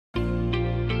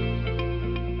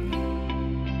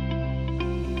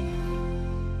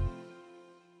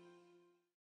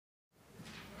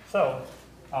So,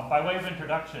 by way of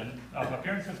introduction,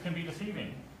 appearances can be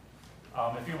deceiving.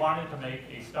 If you wanted to make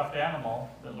a stuffed animal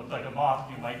that looked like a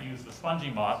moth, you might use the spongy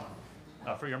moth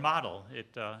for your model.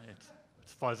 It's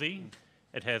fuzzy.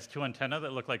 It has two antennae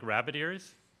that look like rabbit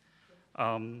ears.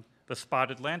 The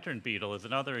spotted lantern beetle is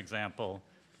another example.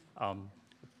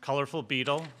 Colorful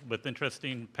beetle with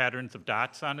interesting patterns of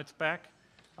dots on its back.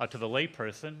 To the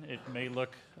layperson, it may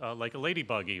look like a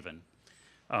ladybug even.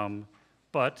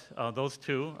 But those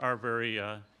two are very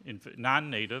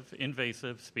non-native,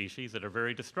 invasive species that are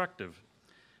very destructive.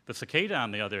 The cicada,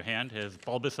 on the other hand, has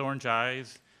bulbous orange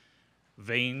eyes,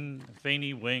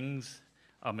 veiny wings.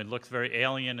 It looks very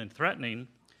alien and threatening,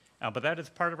 but that is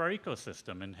part of our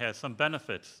ecosystem and has some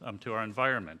benefits to our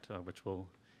environment, which we'll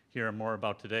hear more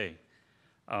about today.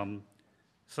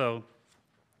 So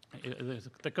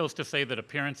that goes to say that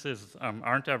appearances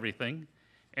aren't everything.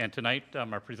 And tonight,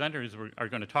 our presenters are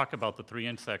going to talk about the three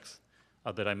insects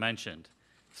that I mentioned.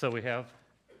 So we have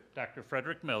Dr.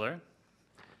 Frederic Miller.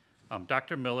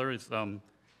 Dr. Miller is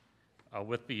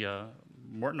with the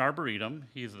Morton Arboretum.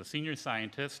 He's the senior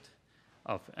scientist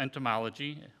of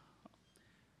entomology.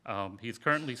 He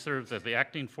currently serves as the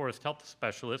acting forest health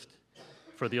specialist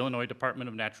for the Illinois Department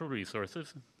of Natural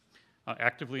Resources,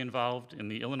 actively involved in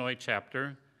the Illinois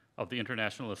chapter of the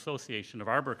International Association of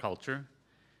Arboriculture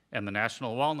and the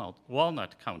National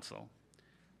Walnut Council.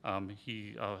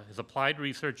 His applied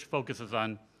research focuses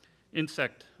on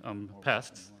insect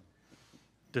pests,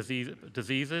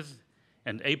 diseases,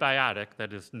 and abiotic,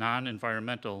 that is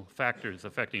non-environmental factors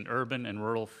affecting urban and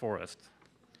rural forests.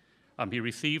 He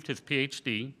received his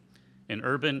PhD in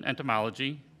urban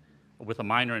entomology with a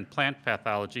minor in plant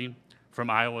pathology from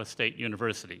Iowa State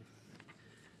University.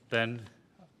 Then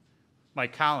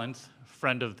Mike Collins,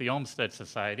 friend of the Olmsted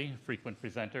Society, frequent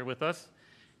presenter with us,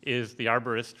 is the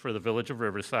arborist for the village of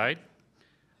Riverside,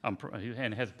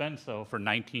 and has been so for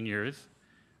 19 years.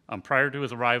 Prior to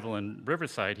his arrival in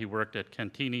Riverside, he worked at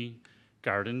Cantini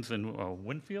Gardens in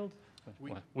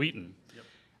Wheaton,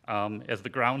 yep. As the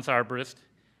grounds arborist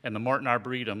and the Morton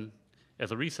Arboretum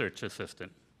as a research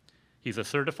assistant. He's a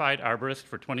certified arborist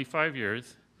for 25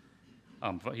 years.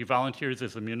 He volunteers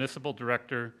as a municipal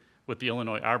director with the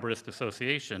Illinois Arborist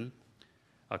Association,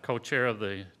 a co-chair of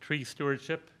the Tree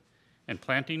Stewardship and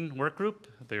Planting Work Group.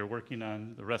 They are working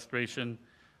on the restoration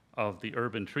of the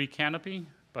urban tree canopy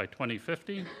by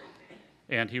 2050.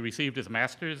 And he received his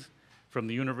master's from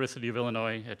the University of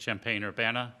Illinois at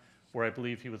Champaign-Urbana, where I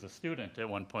believe he was a student at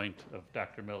one point of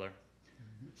Dr. Miller.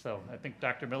 So I think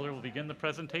Dr. Miller will begin the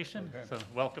presentation. Okay. So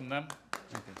welcome them.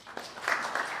 Thank you.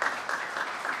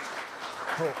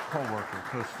 Co-worker,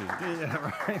 co-student.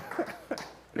 Yeah, right.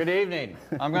 Good evening.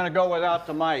 I'm going to go without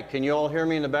the mic. Can you all hear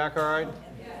me in the back all right?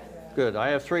 Yes. Good. I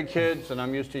have 3 kids, and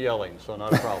I'm used to yelling, so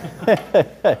not a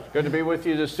problem. Good to be with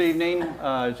you this evening.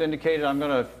 As indicated, I'm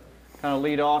going to kind of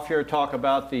lead off here, talk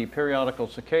about the periodical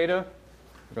cicada.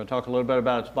 We're going to talk a little bit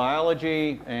about its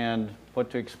biology and what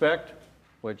to expect,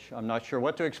 which I'm not sure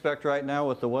what to expect right now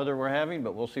with the weather we're having,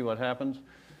 but we'll see what happens.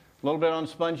 A little bit on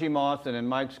spongy moth, and then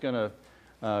Mike's going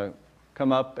to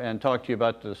come up and talk to you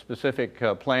about the specific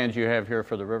plans you have here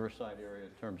for the Riverside area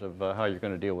in terms of how you're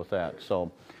going to deal with that.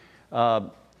 So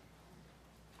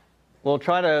we'll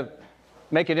try to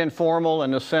make it informal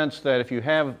in the sense that if you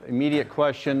have immediate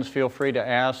questions, feel free to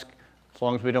ask, as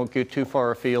long as we don't get too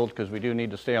far afield, because we do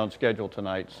need to stay on schedule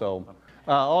tonight. So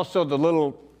also the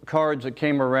little cards that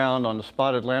came around on the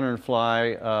spotted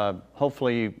lanternfly,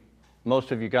 hopefully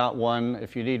most of you got one.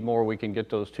 If you need more, we can get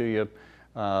those to you.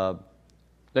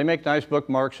 They make nice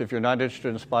bookmarks if you're not interested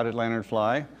in spotted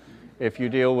lanternfly. If you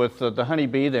deal with the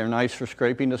honeybee, they're nice for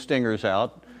scraping the stingers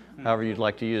out, however you'd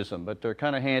like to use them. But they're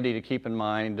kind of handy to keep in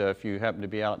mind if you happen to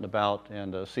be out and about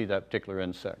and see that particular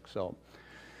insect. So,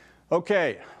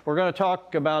 okay, we're going to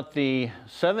talk about the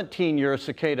 17-year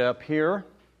cicada up here.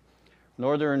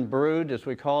 Northern brood, as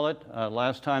we call it.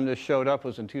 Last time this showed up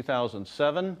was in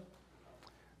 2007.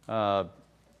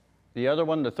 The other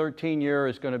one, the 13-year,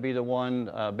 is going to be the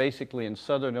one basically in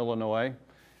southern Illinois.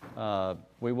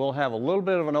 We will have a little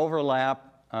bit of an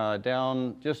overlap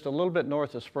down just a little bit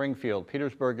north of Springfield,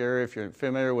 Petersburg area, if you're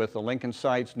familiar with the Lincoln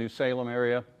sites, New Salem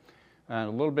area, and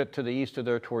a little bit to the east of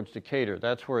there towards Decatur.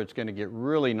 That's where it's going to get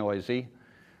really noisy,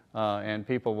 and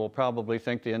people will probably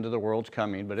think the end of the world's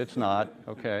coming, but it's not,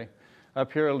 okay?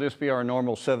 Up here, it'll just be our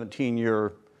normal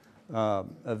 17-year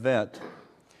event.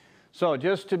 So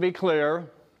just to be clear,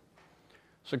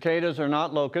 cicadas are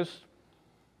not locusts.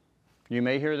 You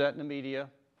may hear that in the media.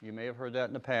 You may have heard that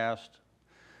in the past.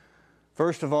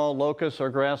 First of all, locusts are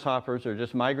grasshoppers. They're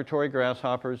just migratory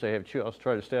grasshoppers. They have I'll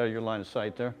try to stay out of your line of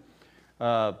sight there.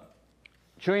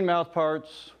 Chewing mouth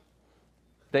parts,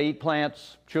 They eat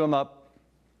plants, chew them up.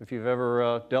 If you've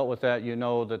ever dealt with that, you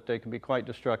know that they can be quite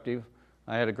destructive.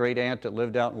 I had a great aunt that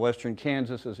lived out in western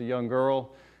Kansas as a young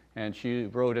girl, and she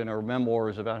wrote in her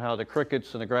memoirs about how the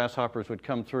crickets and the grasshoppers would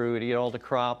come through and eat all the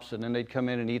crops, and then they'd come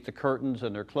in and eat the curtains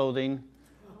and their clothing.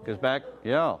 Because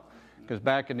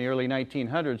back in the early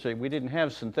 1900s, we didn't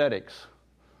have synthetics.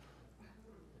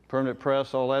 Permanent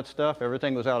press, all that stuff,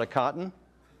 everything was out of cotton,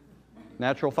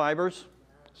 natural fibers.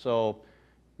 So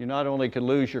you not only could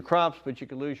lose your crops, but you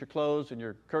could lose your clothes and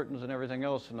your curtains and everything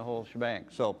else in the whole shebang.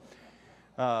 So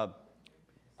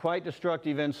quite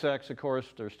destructive insects, of course.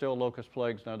 There's still locust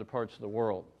plagues in other parts of the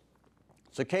world.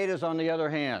 Cicadas, on the other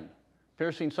hand,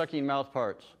 piercing, sucking mouth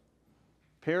parts.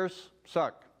 Pierce,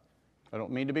 suck. I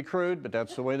don't mean to be crude, but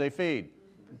that's the way they feed,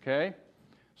 okay?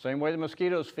 Same way the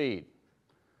mosquitoes feed.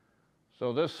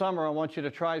 So this summer, I want you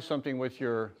to try something with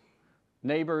your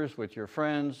neighbors, with your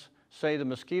friends. Say the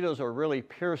mosquitoes are really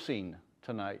piercing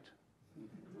tonight.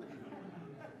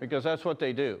 Because that's what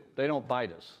they do. They don't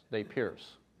bite us, they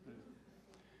pierce.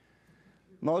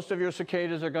 Most of your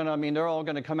cicadas are going to, they're all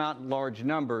going to come out in large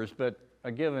numbers, but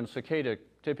a given cicada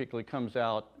typically comes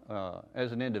out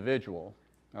as an individual,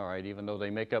 all right, even though they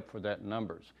make up for that in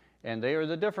numbers. And they are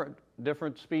the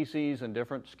different species and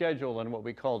different schedule than what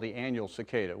we call the annual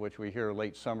cicada, which we hear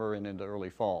late summer and into early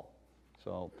fall.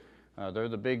 So they're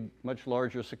the big, much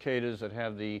larger cicadas that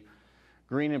have the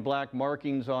green and black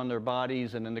markings on their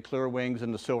bodies and then the clear wings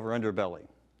and the silver underbelly.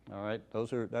 All right,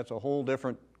 that's a whole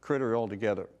different critter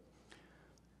altogether.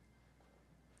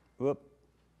 Whoop.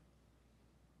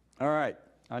 All right,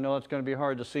 I know it's going to be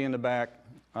hard to see in the back.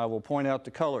 I will point out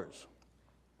the colors.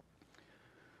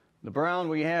 The brown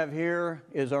we have here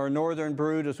is our northern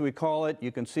brood, as we call it.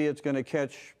 You can see it's going to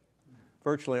catch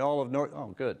virtually all of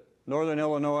northern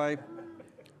Illinois.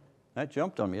 That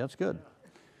jumped on me, that's good.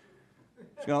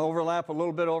 It's going to overlap a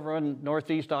little bit over in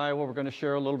northeast Iowa. We're going to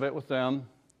share a little bit with them.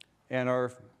 And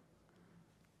our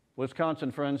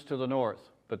Wisconsin friends to the north.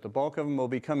 But the bulk of them will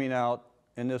be coming out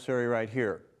in this area right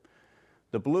here.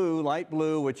 The blue, light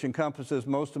blue, which encompasses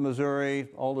most of Missouri,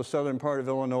 all the southern part of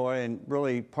Illinois, and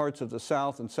really parts of the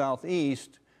south and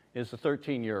southeast, is the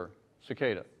 13-year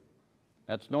cicada.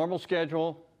 That's normal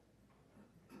schedule,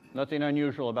 nothing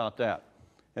unusual about that.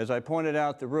 As I pointed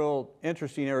out, the real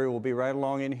interesting area will be right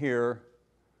along in here.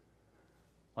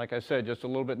 Like I said, just a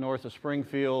little bit north of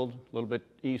Springfield, a little bit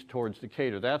east towards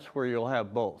Decatur. That's where you'll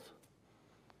have both.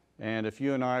 And if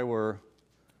you and I were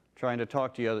trying to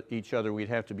talk to each other, we'd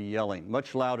have to be yelling,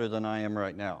 much louder than I am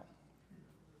right now.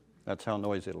 That's how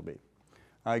noisy it'll be.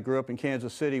 I grew up in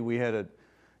Kansas City. We had a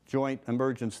joint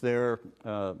emergence there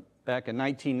back in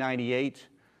 1998,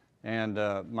 and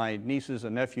my nieces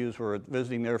and nephews were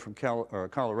visiting there from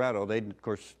Colorado. Of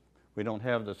course, we don't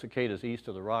have the cicadas east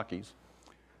of the Rockies,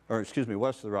 or excuse me,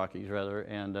 west of the Rockies, rather,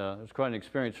 and it was quite an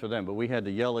experience for them, but we had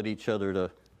to yell at each other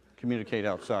to communicate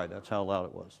outside. That's how loud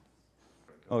it was.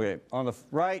 Okay, on the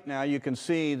right now you can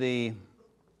see the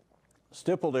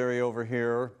stippled area over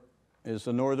here is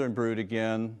the northern brood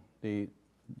again. The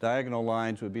diagonal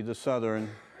lines would be the southern,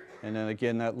 and then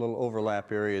again that little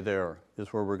overlap area there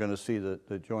is where we're going to see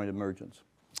the joint emergence.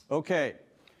 Okay,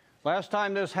 last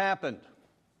time this happened,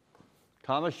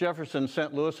 Thomas Jefferson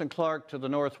sent Lewis and Clark to the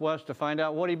northwest to find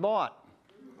out what he bought.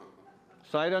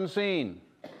 Sight unseen.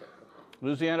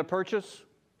 Louisiana Purchase.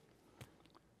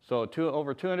 So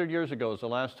over 200 years ago is the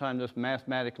last time this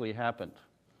mathematically happened.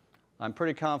 I'm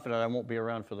pretty confident I won't be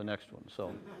around for the next one.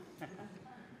 So,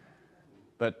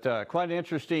 but quite an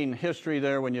interesting history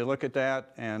there when you look at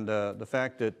that, and the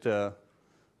fact that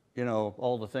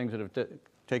all the things that have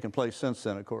taken place since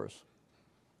then, of course.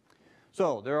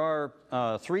 So there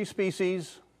are 3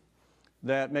 species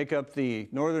that make up the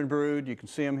northern brood. You can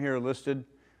see them here listed.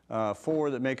 4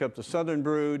 that make up the southern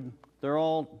brood. They're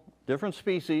all different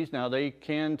species. Now, they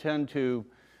can tend to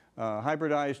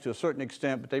hybridize to a certain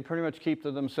extent, but they pretty much keep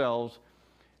to themselves.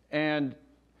 And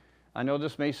I know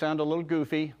this may sound a little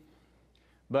goofy,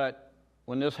 but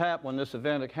when this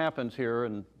event happens here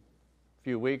in a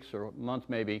few weeks or a month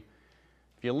maybe,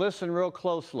 if you listen real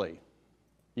closely,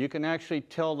 you can actually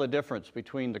tell the difference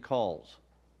between the calls.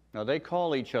 Now, they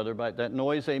call each other by that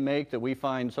noise they make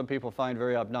that some people find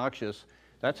very obnoxious.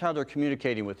 That's how they're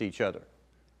communicating with each other.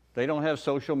 They don't have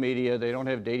social media, they don't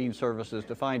have dating services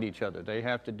to find each other. They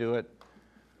have to do it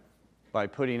by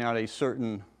putting out a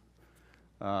certain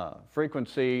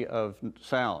frequency of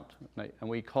sound, and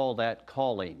we call that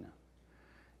calling.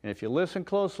 And if you listen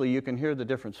closely, you can hear the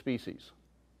different species.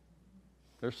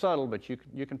 They're subtle, but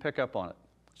you can pick up on it.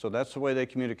 So that's the way they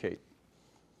communicate.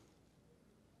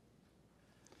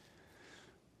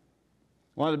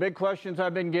 One of the big questions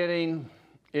I've been getting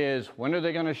is, when are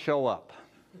they going to show up?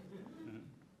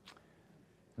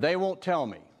 They won't tell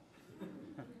me.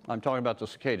 I'm talking about the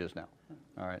cicadas now,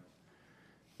 all right?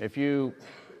 If you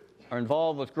are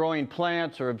involved with growing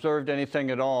plants or observed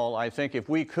anything at all, I think if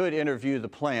we could interview the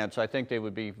plants, I think they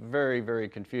would be very, very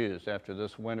confused after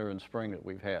this winter and spring that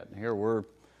we've had. And here we're,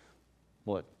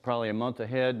 what, probably a month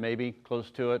ahead, maybe,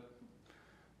 close to it,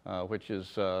 which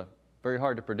is very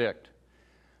hard to predict.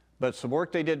 But some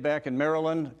work they did back in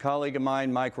Maryland, a colleague of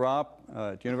mine, Mike Ropp,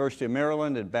 at the University of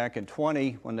Maryland, and back in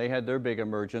 20, when they had their big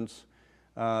emergence,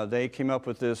 they came up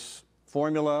with this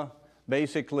formula.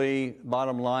 Basically,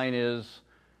 bottom line is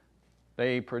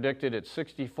they predicted at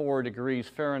 64 degrees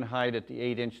Fahrenheit at the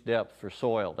 8-inch depth for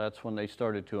soil. That's when they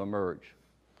started to emerge.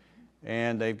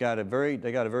 And they got a very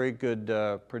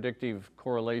good predictive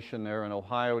correlation there in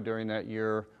Ohio during that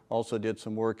year. Also did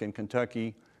some work in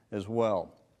Kentucky as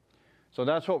well. So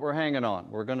that's what we're hanging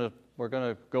on. We're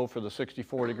gonna go for the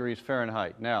 64 degrees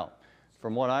Fahrenheit. Now,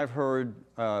 from what I've heard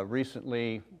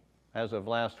recently, as of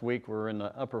last week, we're in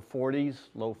the upper 40s,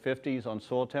 low 50s on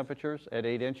soil temperatures at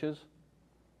 8 inches.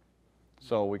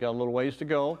 So we got a little ways to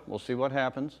go. We'll see what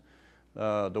happens.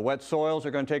 The wet soils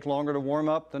are going to take longer to warm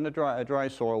up than a dry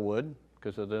soil would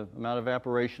because of the amount of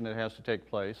evaporation that has to take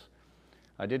place.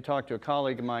 I did talk to a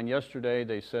colleague of mine yesterday.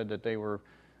 They said that they were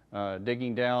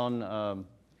digging down,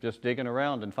 just digging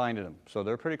around and finding them. So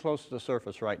they're pretty close to the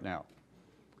surface right now.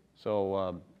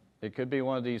 So it could be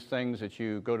one of these things that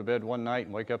you go to bed one night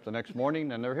and wake up the next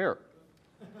morning and they're here.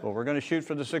 But we're going to shoot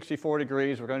for the 64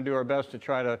 degrees. We're going to do our best to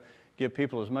try to give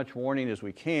people as much warning as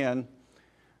we can.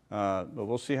 But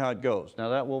we'll see how it goes. Now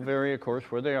that will vary, of course,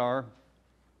 where they are.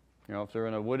 You know, if they're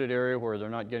in a wooded area where they're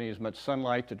not getting as much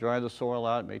sunlight to dry the soil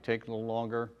out, it may take a little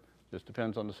longer. Just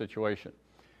depends on the situation.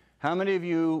 How many of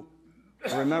you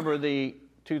remember the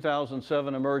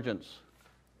 2007 emergence?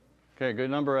 Okay,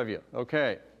 good number of you.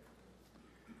 Okay.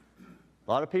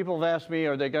 A lot of people have asked me,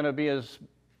 are they going to be as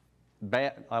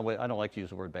bad? I don't like to use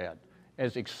the word bad.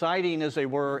 As exciting as they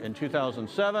were in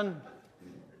 2007.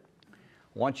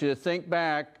 I want you to think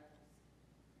back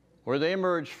where they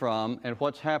emerged from and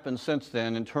what's happened since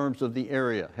then in terms of the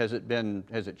area. Has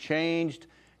it changed?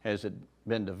 Has it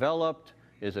been developed?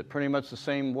 Is it pretty much the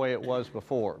same way it was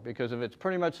before? Because if it's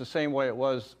pretty much the same way it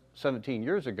was 17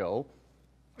 years ago,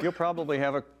 you'll probably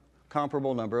have a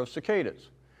comparable number of cicadas.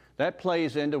 That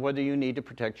plays into whether you need to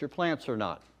protect your plants or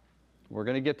not. We're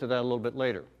going to get to that a little bit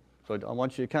later. So I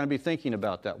want you to kind of be thinking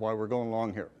about that while we're going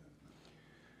along here.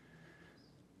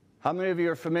 How many of you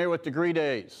are familiar with degree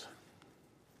days?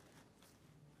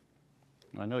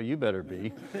 I know you better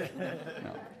be.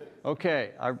 No.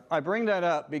 Okay, I bring that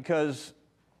up because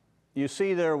you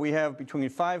see there we have between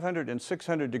 500 and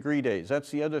 600 degree days.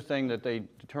 That's the other thing that they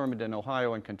determined in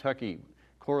Ohio and Kentucky,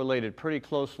 correlated pretty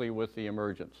closely with the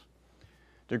emergence.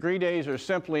 Degree days are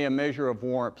simply a measure of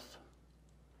warmth.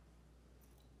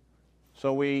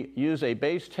 So we use a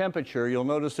base temperature. You'll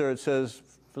notice there it says,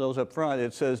 for those up front,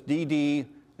 it says DD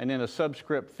and then a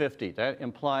subscript 50. That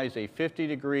implies a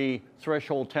 50-degree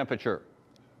threshold temperature.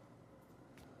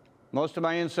 Most of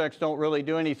my insects don't really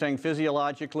do anything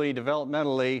physiologically,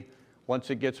 developmentally, once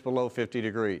it gets below 50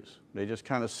 degrees. They just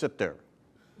kind of sit there.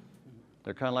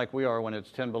 They're kind of like we are when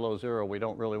it's 10 below zero. We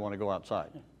don't really want to go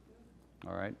outside.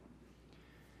 All right?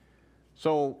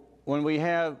 So when we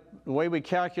have, the way we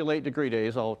calculate degree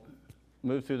days, I'll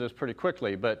move through this pretty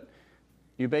quickly, but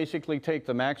you basically take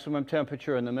the maximum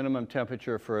temperature and the minimum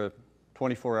temperature for a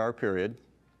 24-hour period.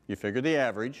 You figure the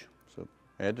average, so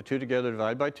add the two together,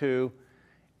 divide by 2.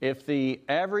 If the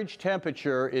average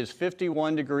temperature is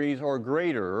 51 degrees or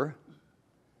greater,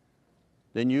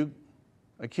 then you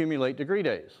accumulate degree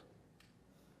days.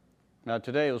 Now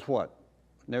today it was what?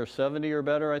 Near 70 or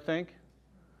better, I think.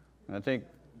 And I don't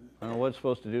know what it's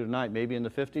supposed to do tonight, maybe in the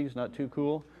 50s, not too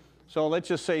cool. So let's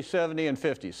just say 70 and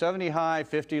 50. 70 high,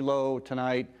 50 low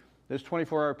tonight. This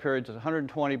 24-hour period is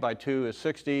 120 by 2 is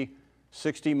 60.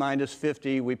 60 minus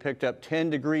 50, we picked up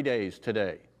 10 degree days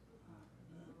today.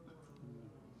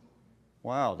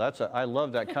 Wow, I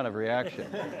love that kind of reaction.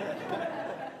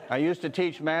 I used to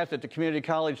teach math at the community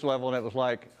college level, and it was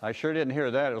like, I sure didn't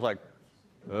hear that. It was like,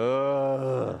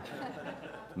 ugh.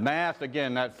 Math,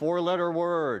 again, that 4-letter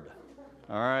word.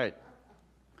 All right.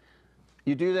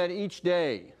 You do that each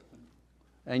day,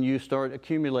 and you start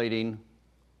accumulating.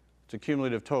 It's a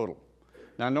cumulative total.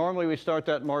 Now, normally we start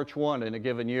that March 1 in a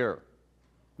given year.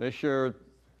 This year,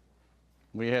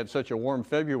 we had such a warm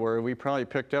February, we probably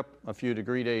picked up a few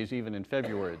degree days even in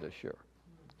February this year.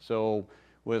 So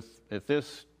if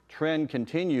this trend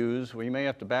continues, we may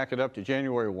have to back it up to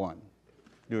January 1,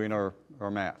 doing our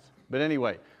math. But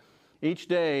anyway, each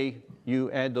day you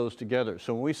add those together.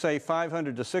 So when we say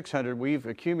 500 to 600, we've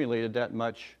accumulated that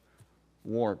much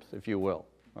warmth, if you will.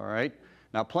 all right?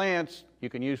 Now plants, you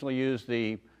can usually use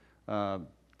the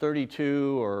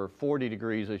 32 or 40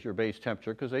 degrees as your base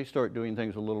temperature because they start doing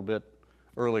things a little bit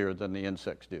earlier than the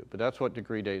insects do. But that's what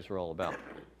degree days are all about.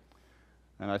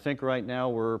 And I think right now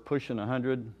we're pushing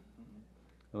 100,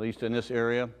 at least in this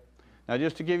area. Now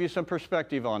just to give you some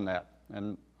perspective on that,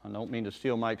 and I don't mean to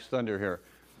steal Mike's thunder here.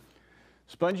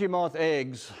 Spongy moth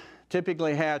eggs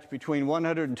typically hatch between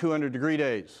 100 and 200 degree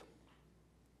days,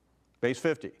 base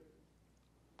 50.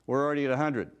 We're already at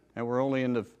 100, and we're only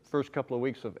in the first couple of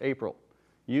weeks of April.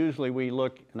 Usually we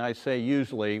look, and I say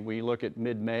usually, we look at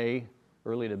mid-May,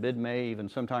 early to mid-May, even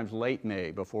sometimes late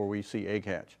May before we see egg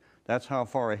hatch. That's how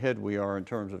far ahead we are in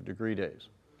terms of degree days.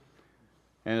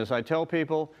 And as I tell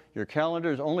people, your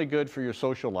calendar is only good for your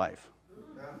social life.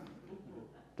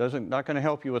 Not going to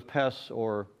help you with pests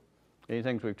or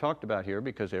anything we've talked about here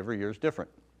because every year is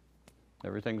different.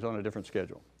 Everything's on a different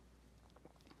schedule.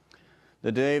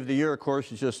 The day of the year, of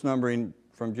course, is just numbering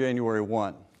from January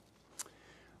 1.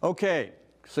 Okay,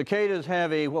 cicadas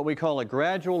have what we call a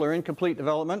gradual or incomplete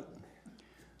development.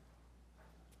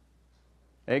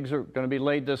 Eggs are going to be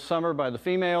laid this summer by the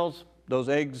females. Those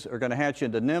eggs are going to hatch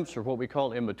into nymphs, or what we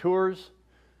call immatures.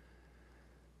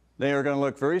 They are going to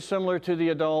look very similar to the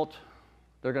adult.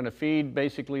 They're going to feed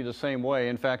basically the same way.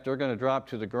 In fact, they're going to drop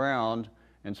to the ground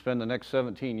and spend the next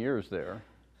 17 years there.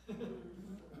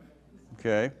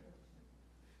 Okay.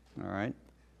 All right.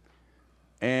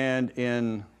 And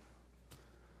in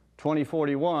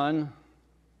 2041,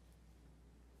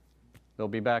 they'll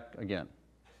be back again.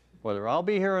 Whether I'll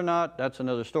be here or not, that's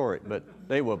another story, but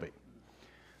they will be.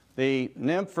 The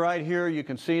nymph right here, you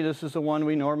can see this is the one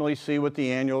we normally see with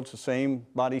the annual. It's the same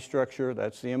body structure.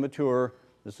 That's the immature.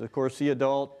 This is, of course, the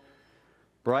adult.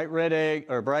 Bright red egg,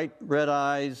 or bright red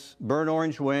eyes, burnt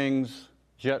orange wings,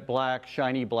 jet black,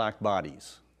 shiny black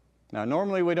bodies. Now,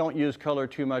 normally we don't use color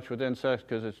too much with insects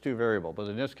because it's too variable, but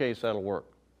in this case, that'll work.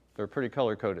 They're pretty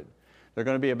color-coded. They're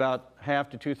going to be about half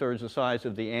to two-thirds the size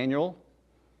of the annual.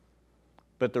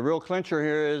 But the real clincher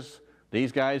here is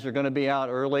these guys are going to be out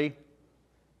early,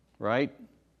 right?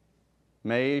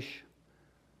 May-ish.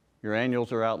 Your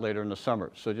annuals are out later in the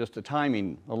summer. So just the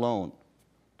timing alone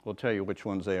will tell you which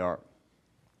ones they are.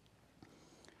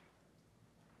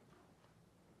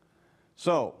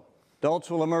 So,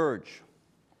 adults will emerge.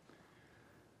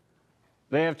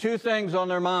 They have two things on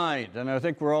their mind, and I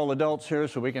think we're all adults here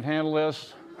so we can handle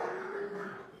this.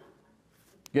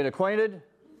 Get acquainted,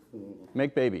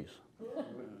 make babies.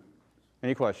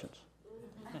 Any questions?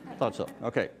 Thought so.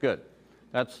 Okay, good.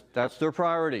 That's their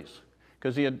priorities.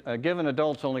 Because a given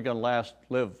adult's only going to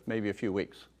live maybe a few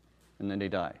weeks, and then they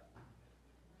die.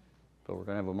 So we're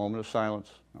going to have a moment of silence.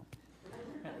 No.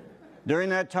 During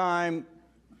that time,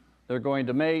 they're going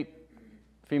to mate.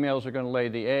 Females are going to lay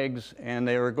the eggs, and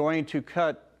they are going to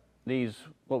cut these,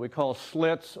 what we call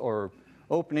slits or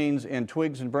openings in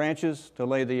twigs and branches to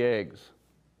lay the eggs.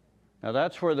 Now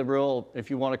that's where the real, if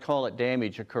you want to call it,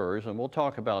 damage occurs, and we'll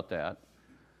talk about that.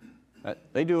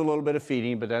 They do a little bit of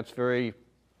feeding, but that's very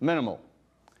minimal.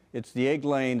 It's the egg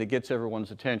laying that gets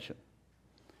everyone's attention.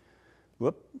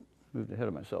 Whoop, moved ahead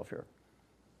of myself here.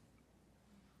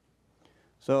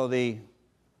 So the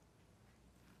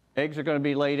eggs are going to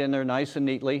be laid in there nice and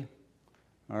neatly.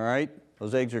 All right,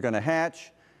 those eggs are going to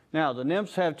hatch. Now the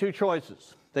nymphs have two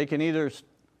choices. They can either,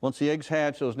 once the eggs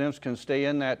hatch, those nymphs can stay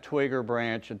in that twig or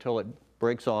branch until it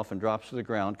breaks off and drops to the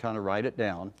ground, kind of ride it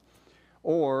down.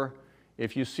 Or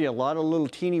if you see a lot of little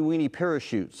teeny weeny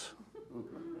parachutes,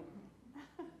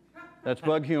 that's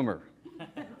bug humor.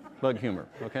 Bug humor,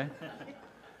 okay?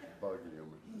 Bug humor.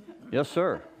 Yes,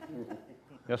 sir.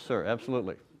 Yes, sir,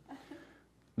 absolutely.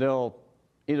 They'll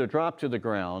either drop to the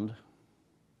ground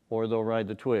or they'll ride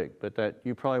the twig, but that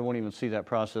you probably won't even see that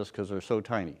process because they're so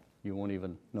tiny. You won't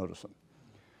even notice them.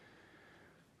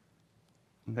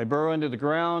 They burrow into the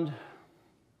ground,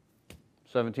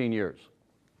 17 years.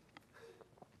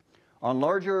 On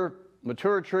larger,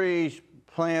 mature trees,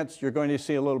 plants, you're going to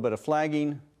see a little bit of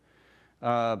flagging.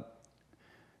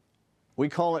 We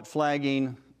call it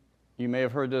flagging. You may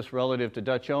have heard this relative to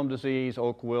Dutch elm disease,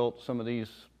 oak wilt, some of these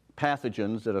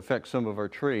pathogens that affect some of our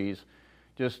trees.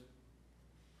 Just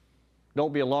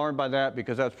don't be alarmed by that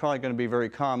because that's probably going to be very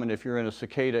common if you're in a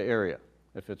cicada area,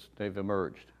 if they've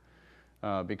emerged.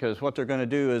 Because what they're going to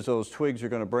do is those twigs are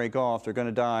going to break off, they're going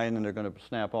to die, and then they're going to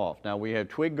snap off. Now we have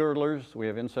twig girdlers. We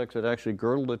have insects that actually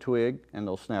girdle the twig and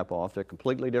they'll snap off. They're a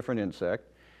completely different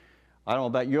insect. I don't know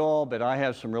about you all, but I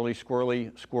have some really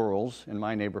squirrely squirrels in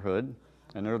my neighborhood,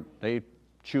 and they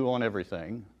chew on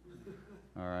everything.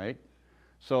 All right?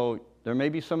 So there may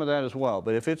be some of that as well,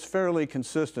 but if it's fairly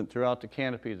consistent throughout the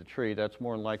canopy of the tree, that's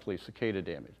more than likely cicada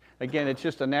damage. Again, it's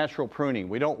just a natural pruning.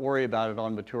 We don't worry about it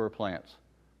on mature plants.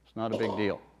 It's not a big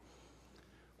deal.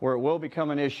 Where it will become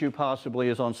an issue possibly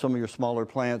is on some of your smaller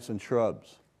plants and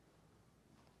shrubs.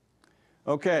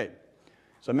 Okay,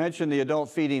 so I mentioned the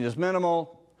adult feeding is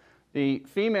minimal. The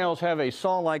females have a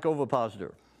saw-like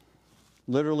ovipositor.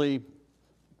 Literally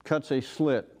cuts a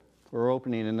slit or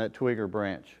opening in that twig or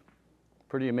branch.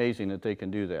 Pretty amazing that they can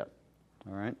do that,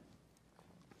 all right?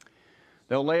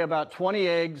 They'll lay about 20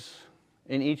 eggs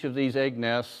in each of these egg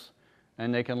nests,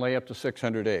 and they can lay up to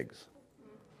 600 eggs.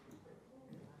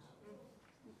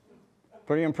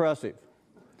 Pretty impressive.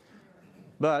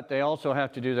 But they also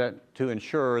have to do that to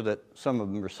ensure that some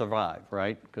of them survive,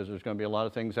 right? Because there's going to be a lot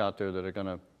of things out there that are going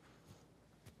to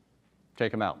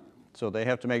take them out. So they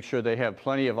have to make sure they have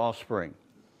plenty of offspring,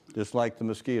 just like the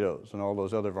mosquitoes and all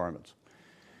those other varmints.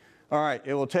 All right,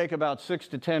 it will take about 6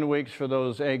 to 10 weeks for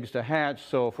those eggs to hatch.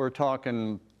 So if we're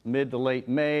talking mid to late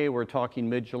May, we're talking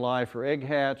mid-July for egg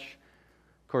hatch.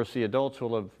 Of course, the adults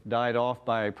will have died off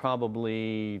by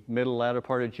probably middle, latter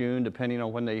part of June, depending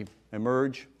on when they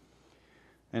emerge.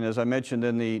 And as I mentioned,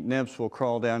 then the nymphs will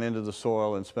crawl down into the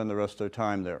soil and spend the rest of their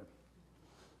time there.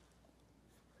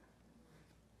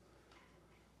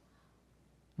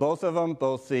 Both of them,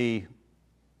 both the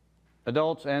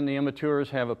adults and the immatures,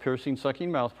 have a piercing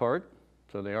sucking mouthpart,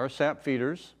 so they are sap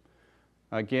feeders.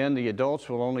 Again, the adults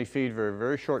will only feed for a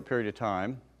very short period of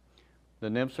time. The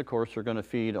nymphs, of course, are going to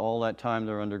feed all that time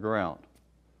they're underground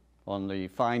on the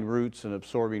fine roots and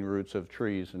absorbing roots of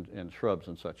trees and shrubs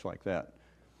and such like that.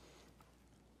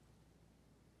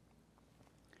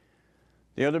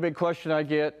 The other big question I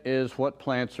get is what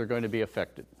plants are going to be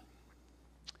affected.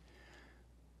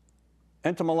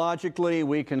 Entomologically,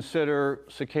 we consider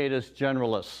cicadas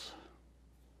generalists.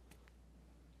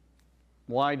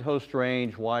 Wide host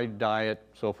range, wide diet,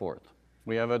 so forth.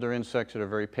 We have other insects that are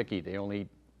very picky. They only eat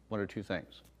one or two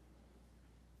things,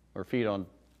 or feed on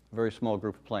a very small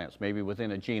group of plants, maybe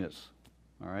within a genus,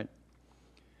 all right?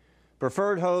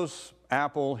 Preferred hosts,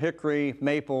 apple, hickory,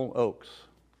 maple, oaks.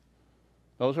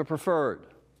 Those are preferred.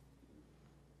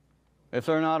 If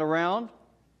they're not around,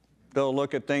 they'll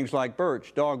look at things like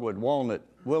birch, dogwood, walnut,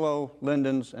 willow,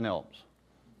 lindens, and elms.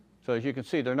 So as you can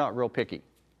see, they're not real picky.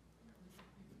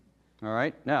 All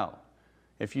right, now,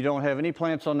 if you don't have any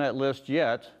plants on that list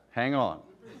yet, hang on.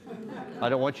 I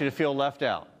don't want you to feel left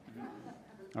out.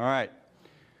 All right.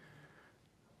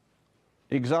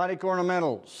 Exotic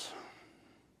ornamentals.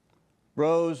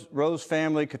 Rose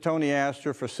family,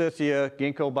 Cotoneaster, Forsythia,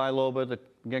 Ginkgo biloba, the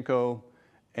ginkgo,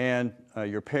 and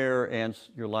your pear and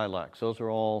your lilacs. Those are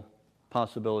all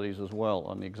possibilities as well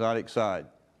on the exotic side.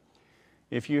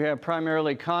 If you have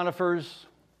primarily conifers,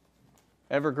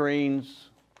 evergreens,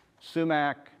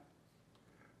 sumac,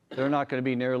 they're not going to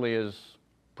be nearly as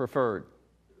preferred.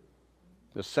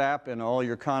 The sap in all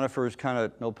your conifers kind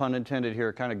of, no pun intended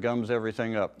here, kind of gums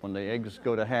everything up. When the eggs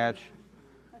go to hatch,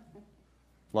 a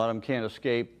lot of them can't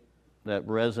escape that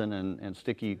resin and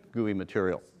sticky, gooey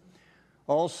material.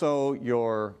 Also,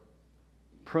 your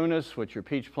prunus, which are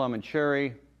peach, plum, and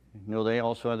cherry, you know, they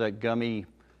also have that gummy,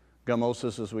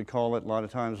 gummosis as we call it, a lot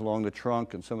of times along the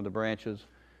trunk and some of the branches.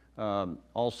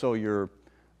 Also, your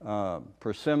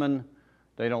persimmon,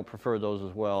 they don't prefer those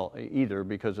as well either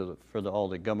because of all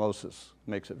the gummosis.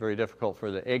 Makes it very difficult for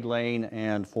the egg laying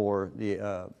and for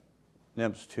the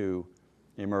nymphs to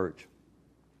emerge.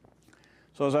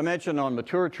 So as I mentioned, on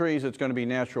mature trees, it's going to be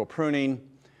natural pruning.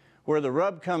 Where the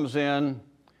rub comes in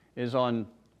is on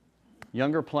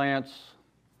younger plants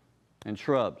and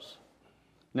shrubs.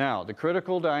 Now, the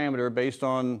critical diameter, based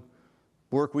on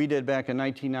work we did back in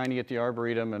 1990 at the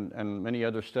Arboretum and many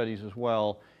other studies as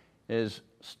well, is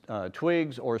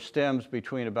twigs or stems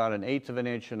between about 1/8 of an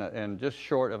inch and just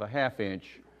short of a 1/2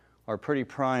 inch are pretty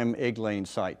prime egg-laying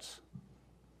sites.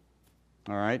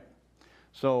 All right?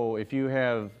 So if you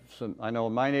have some, I know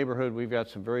in my neighborhood we've got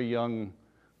some very young,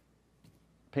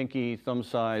 pinky,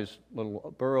 thumb-sized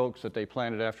little bur oaks that they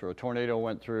planted after a tornado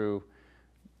went through.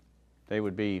 They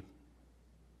would be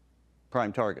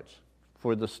prime targets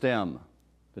for the stem,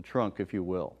 the trunk, if you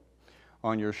will.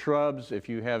 On your shrubs, if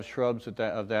you have shrubs of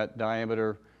that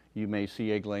diameter, you may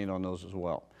see egg laying on those as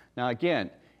well. Now again,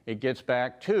 it gets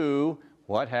back to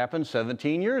what happened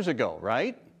 17 years ago,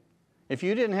 right? If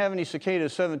you didn't have any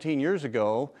cicadas 17 years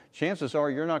ago, chances are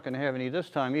you're not going to have any this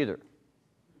time either.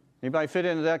 Anybody fit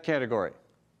into that category?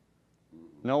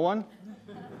 No one?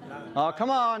 Oh,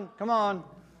 come on, come on.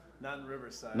 Not in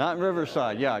Riverside. Not in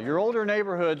Riverside, yeah. Your older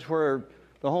neighborhoods where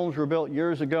the homes were built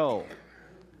years ago.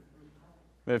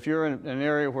 If you're in an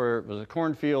area where it was a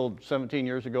cornfield 17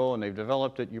 years ago and they've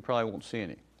developed it, you probably won't see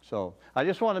any. So I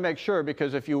just want to make sure,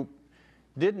 because if you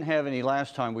didn't have any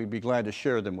last time, we'd be glad to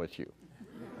share them with you.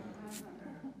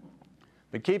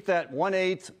 But keep that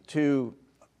 1/8 to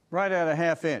right at a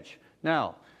 1/2 inch.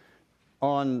 Now,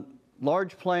 on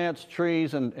large plants,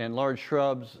 trees, and large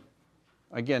shrubs,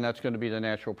 again, that's going to be the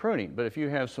natural pruning. But if you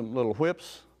have some little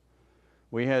whips,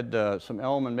 we had some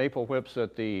elm and maple whips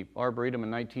at the Arboretum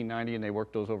in 1990, and they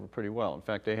worked those over pretty well. In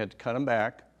fact, they had to cut them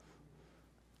back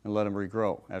and let them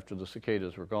regrow after the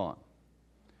cicadas were gone.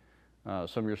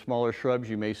 Some of your smaller shrubs,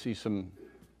 you may see some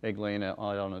egg laying out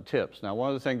on the tips. Now, one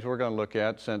of the things we're going to look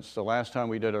at, since the last time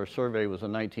we did our survey was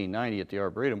in 1990 at the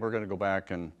Arboretum, we're going to go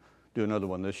back and do another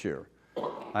one this year.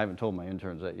 I haven't told my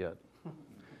interns that yet.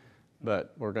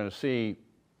 But we're going to see,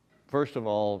 first of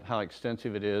all, how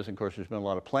extensive it is. And of course, there's been a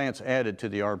lot of plants added to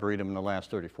the Arboretum in the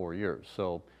last 34 years.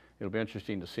 So it'll be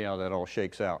interesting to see how that all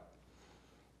shakes out.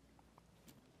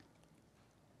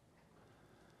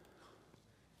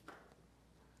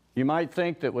 You might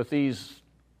think that with these,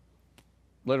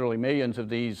 literally millions of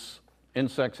these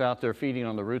insects out there feeding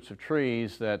on the roots of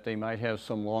trees, that they might have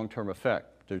some long-term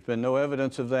effect. There's been no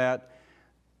evidence of that.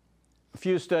 A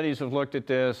few studies have looked at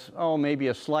this. Oh, maybe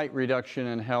a slight reduction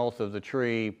in health of the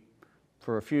tree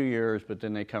for a few years, but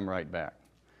then they come right back.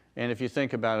 And if you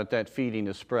think about it, that feeding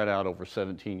is spread out over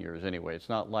 17 years anyway. It's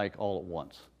not like all at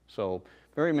once. So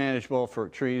very manageable for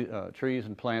trees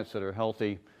and plants that are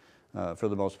healthy for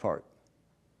the most part.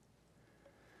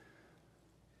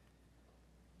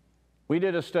 We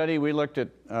did a study. We looked at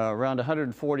around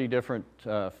 140 different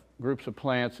groups of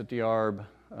plants at the Arb,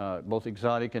 both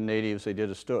exotic and natives. They did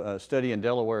a study in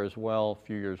Delaware as well a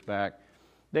few years back.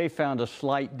 They found a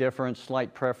slight difference,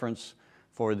 slight preference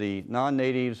for the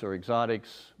non-natives or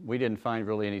exotics. We didn't find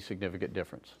really any significant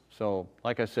difference. So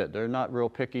like I said, they're not real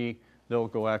picky. They'll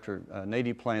go after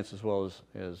native plants as well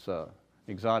as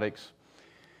exotics.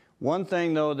 One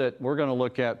thing, though, that we're going to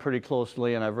look at pretty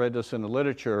closely, and I've read this in the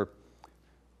literature,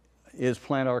 is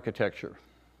plant architecture.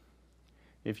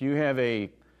 If you have a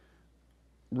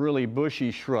really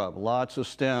bushy shrub, lots of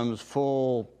stems,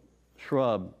 full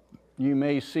shrub, you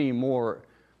may see more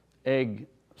egg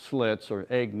slits or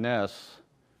egg nests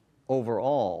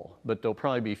overall, but there'll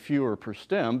probably be fewer per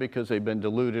stem because they've been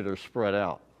diluted or spread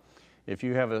out. If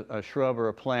you have a shrub or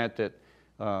a plant that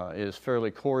is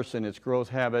fairly coarse in its growth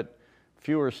habit,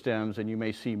 fewer stems, and you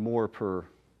may see more per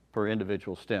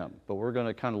individual stem. But we're going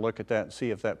to kind of look at that and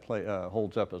see if that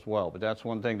holds up as well. But that's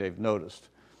one thing they've noticed.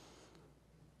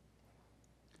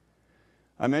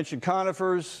 I mentioned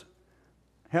conifers,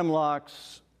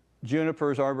 hemlocks,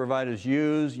 junipers, arborvitaes,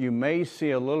 yews. You may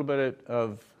see a little bit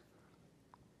of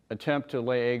attempt to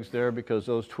lay eggs there because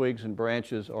those twigs and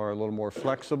branches are a little more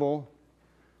flexible,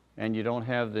 and you don't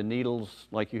have the needles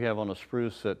like you have on a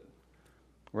spruce that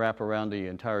wrap around the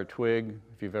entire twig.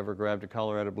 If you've ever grabbed a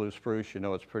Colorado blue spruce, you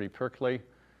know it's pretty prickly.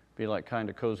 Be like kind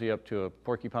of cozy up to a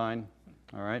porcupine,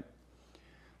 all right?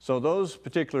 So those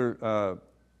particular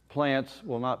plants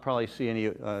will not probably see any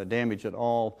damage at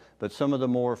all, but some of the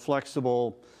more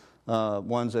flexible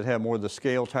ones that have more of the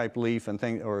scale type leaf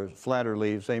and or flatter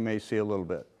leaves, they may see a little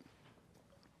bit.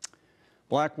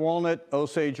 Black walnut,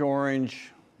 Osage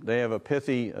orange, they have a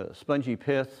pithy, spongy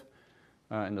pith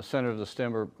in the center of the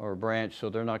stem or branch, so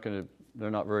they're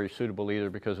not very suitable either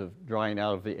because of drying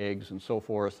out of the eggs and so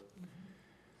forth.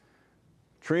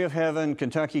 Tree of heaven,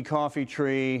 Kentucky coffee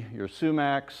tree, your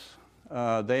sumacs,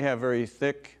 they have very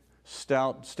thick,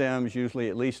 stout stems, usually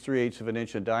at least 3/8 of an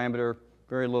inch in diameter.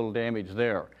 Very little damage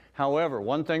there. However,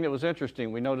 one thing that was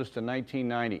interesting, we noticed in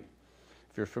 1990,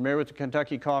 if you're familiar with the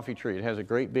Kentucky coffee tree, it has a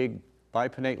great big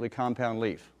bipinnately compound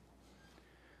leaf.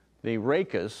 The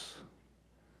rachis,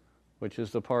 which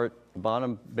is the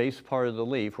bottom base part of the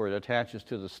leaf where it attaches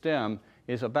to the stem,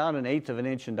 is about 1/8 of an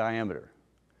inch in diameter.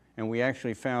 And we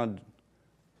actually found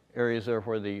areas there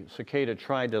where the cicada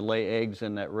tried to lay eggs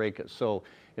in that rachis. So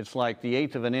it's like the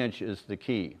 1/8 of an inch is the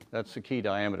key. That's the key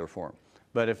diameter for them.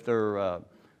 But if they're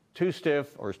too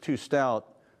stiff or too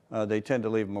stout, they tend to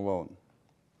leave them alone.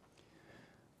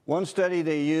 One study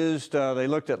they used, they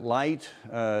looked at light.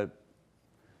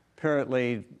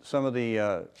 Apparently, some of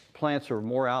the plants are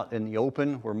more out in the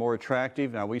open, were more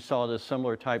attractive. Now, we saw this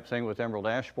similar type thing with emerald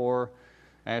ash borer.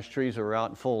 Ash trees that were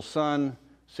out in full sun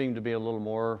seemed to be a little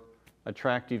more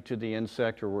attractive to the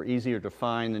insect or were easier to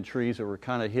find than trees that were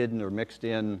kind of hidden or mixed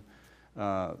in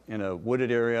a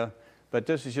wooded area. But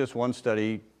this is just one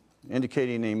study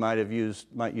indicating they might use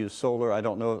solar. I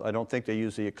don't know. I don't think they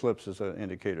use the eclipse as an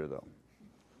indicator, though.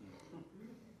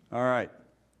 All right.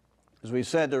 As we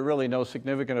said, there are really no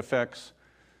significant effects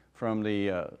from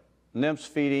the nymphs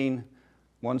feeding.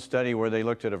 One study where they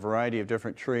looked at a variety of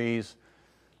different trees,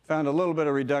 found a little bit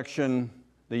of reduction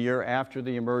the year after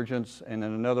the emergence, and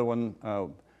then another one a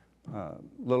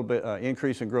little bit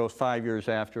increase in growth 5 years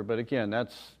after. But again,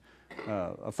 that's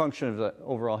a function of the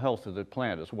overall health of the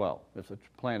plant as well. If the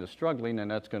plant is struggling, then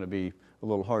that's going to be a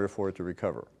little harder for it to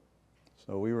recover.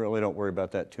 So we really don't worry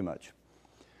about that too much.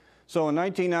 So in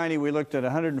 1990, we looked at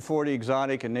 140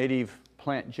 exotic and native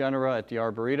plant genera at the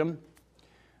Arboretum.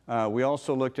 We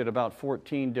also looked at about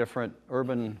 14 different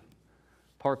urban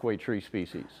parkway tree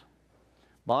species.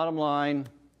 Bottom line,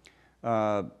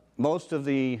 most of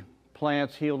the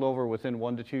plants healed over within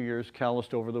 1 to 2 years,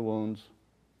 calloused over the wounds.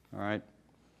 All right.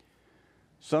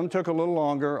 Some took a little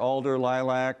longer: alder,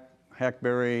 lilac,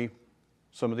 hackberry,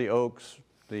 some of the oaks,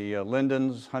 the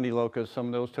lindens, honey locust. Some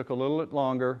of those took a little bit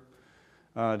longer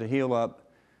to heal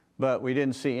up, but we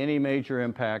didn't see any major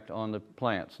impact on the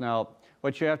plants. Now,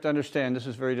 what you have to understand, this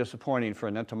is very disappointing for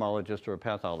an entomologist or a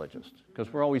pathologist,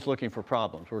 because we're always looking for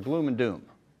problems. We're gloom and doom.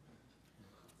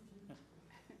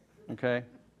 Okay?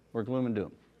 We're gloom and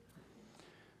doom.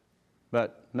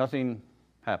 But nothing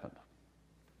happened.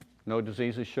 No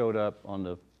diseases showed up on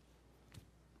the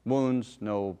wounds,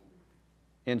 no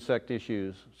insect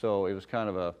issues, so it was kind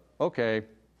of a, okay,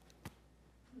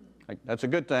 that's a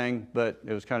good thing, but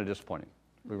it was kind of disappointing.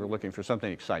 We were looking for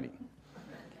something exciting.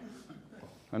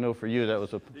 I know for you that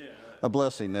was a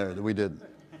blessing there that we did.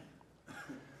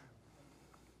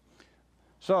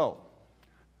 So,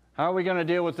 how are we going to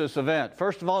deal with this event?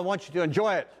 First of all, I want you to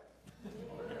enjoy it.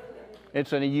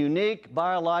 It's a unique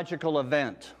biological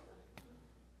event.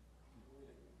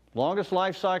 Longest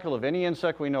life cycle of any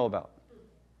insect we know about.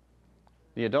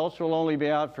 The adults will only be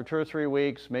out for 2 or 3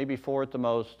 weeks, maybe 4 at the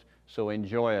most, so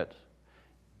enjoy it.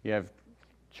 You have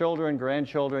children,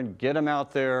 grandchildren, get them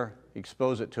out there,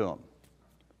 expose it to them.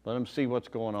 Let them see what's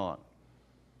going on.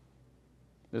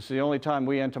 This is the only time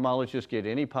we entomologists get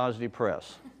any positive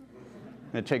press.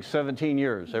 It takes 17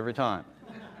 years every time,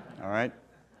 all right?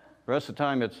 The rest of the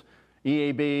time it's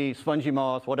EAB, Spongy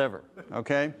Moth, whatever,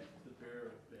 okay? The bearer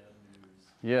of bad news.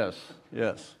 Yes,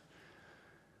 yes.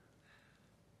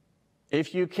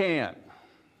 If you can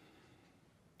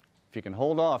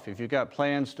hold off, if you've got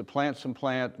plans to plant some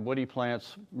woody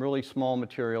plants, really small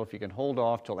material, if you can hold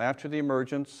off till after the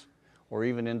emergence or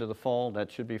even into the fall,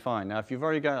 that should be fine. Now, if you've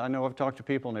already got, I know I've talked to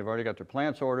people and they've already got their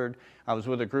plants ordered. I was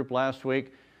with a group last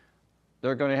week.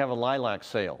 They're going to have a lilac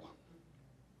sale.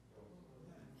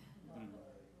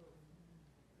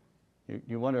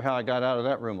 You wonder how I got out of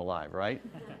that room alive, right?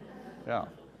 Yeah.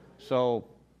 So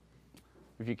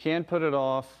if you can put it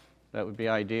off, that would be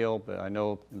ideal, but I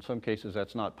know in some cases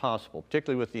that's not possible,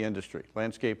 particularly with the industry,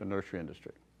 landscape and nursery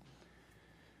industry.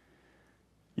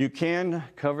 You can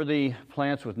cover the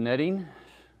plants with netting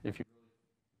if you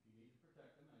need to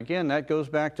protect them. Again, that goes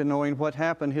back to knowing what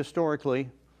happened historically,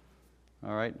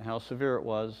 all right, and how severe it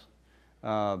was.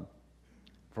 From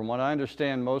what I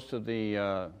understand, most of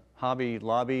the Hobby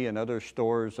Lobby and other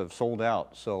stores have sold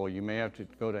out, so you may have to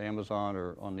go to Amazon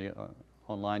or on the,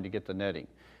 online to get the netting.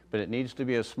 But it needs to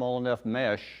be a small enough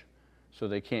mesh so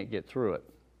they can't get through it.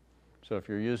 So if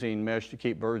you're using mesh to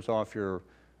keep birds off your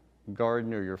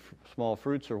garden or your small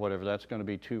fruits or whatever, that's going to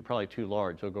be probably too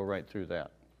large. They'll go right through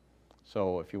that.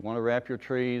 So if you want to wrap your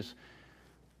trees,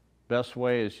 best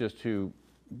way is just to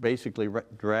basically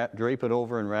drape it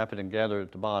over and wrap it and gather it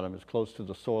at the bottom as close to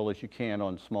the soil as you can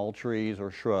on small trees or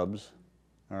shrubs.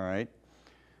 All right.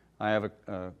 I have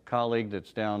a colleague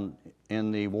that's down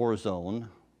in the war zone,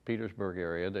 Petersburg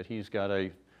area, that he's got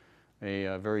a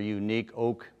very unique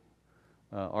oak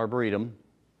arboretum.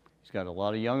 He's got a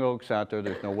lot of young oaks out there.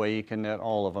 There's no way he can net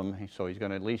all of them, so he's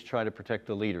going to at least try to protect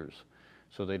the leaders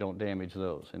so they don't damage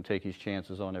those and take his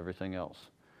chances on everything else.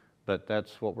 But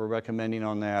that's what we're recommending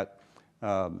on that.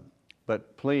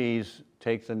 But please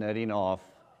take the netting off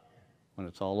when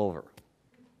it's all over.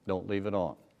 Don't leave it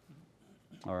on.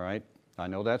 All right? I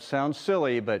know that sounds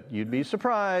silly, but you'd be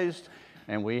surprised.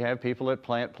 And we have people that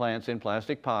plant plants in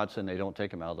plastic pots and they don't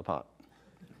take them out of the pot.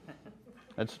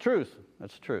 That's the truth.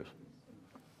 That's the truth.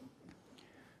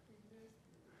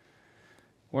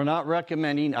 We're not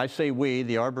recommending, I say we,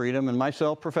 the Arboretum, and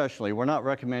myself professionally, we're not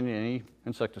recommending any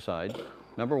insecticides.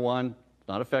 Number one, it's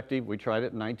not effective. We tried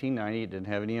it in 1990. It didn't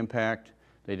have any impact.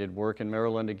 They did work in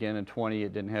Maryland again in 20.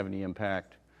 It didn't have any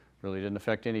impact. Really didn't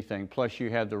affect anything. Plus, you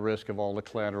had the risk of all the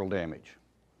collateral damage,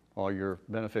 all your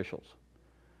beneficials.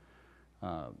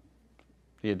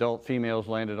 The adult females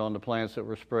landed on the plants that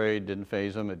were sprayed, didn't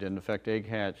phase them, it didn't affect egg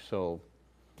hatch, so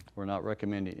we're not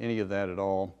recommending any of that at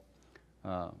all.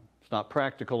 It's not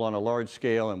practical on a large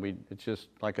scale, and it's just,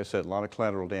 like I said, a lot of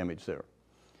collateral damage there.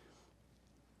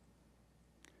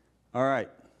 All right.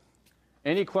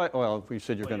 Any questions? Well, we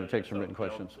said you're going to take some written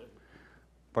questions.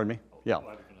 Pardon me? Yeah.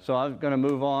 So I'm going to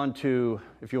move on to,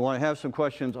 if you want to have some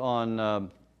questions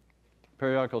on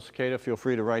periodical cicada, feel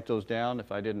free to write those down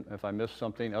if I missed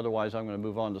something. Otherwise, I'm going to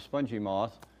move on to spongy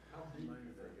moth. How deep do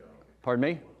they go? Pardon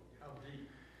me? How deep?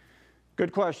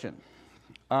 Good question.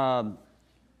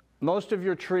 Most of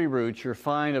your tree roots, your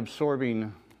fine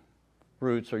absorbing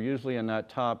roots, are usually in that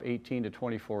top 18 to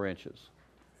 24 inches.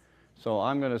 So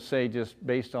I'm going to say, just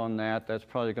based on that, that's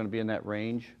probably going to be in that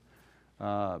range.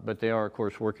 But they are, of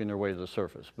course, working their way to the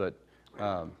surface. But,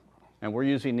 and we're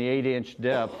using the 8-inch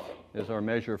depth as our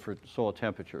measure for soil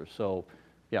temperature. So,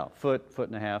 yeah, foot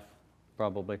and a half,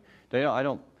 probably.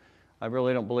 I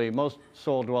really don't believe, most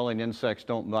soil-dwelling insects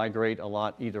don't migrate a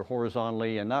lot either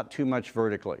horizontally and not too much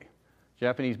vertically.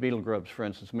 Japanese beetle grubs, for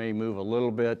instance, may move a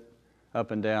little bit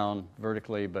up and down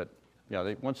vertically, but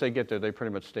yeah, once they get there, they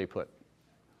pretty much stay put.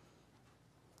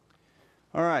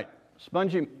 All right,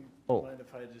 spongy. Oh. Mind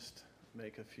if I just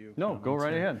make a few No, go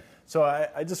right ahead. So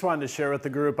I just wanted to share with the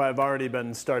group, I've already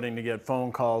been starting to get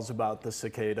phone calls about the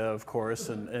cicada, of course,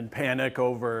 and panic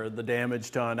over the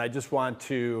damage done. I just want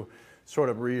to sort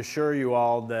of reassure you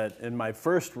all that in my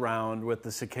first round with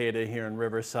the cicada here in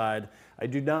Riverside, I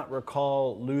do not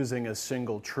recall losing a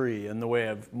single tree in the way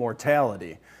of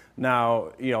mortality.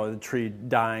 Now, you know, the tree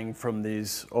dying from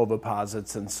these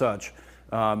oviposits and such.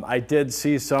 I did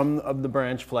see some of the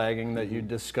branch flagging that you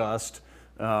discussed,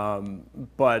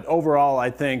 but overall,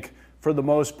 I think for the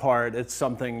most part, it's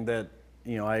something that,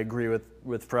 you know, I agree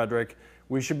with Frederick.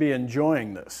 We should be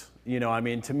enjoying this. You know, I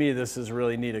mean, to me, this is a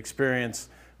really neat experience.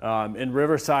 In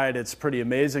Riverside, it's a pretty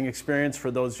amazing experience.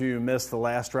 For those of you who missed the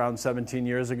last round 17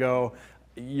 years ago,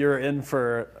 you're in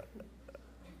for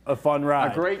a fun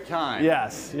ride. A great time.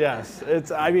 Yes,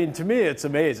 yes. I mean, to me, it's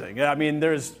amazing. I mean,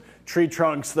 there's tree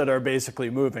trunks that are basically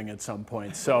moving at some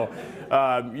point. So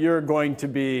you're going to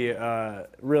be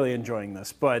really enjoying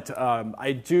this. But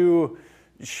I do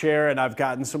share, and I've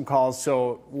gotten some calls.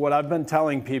 So what I've been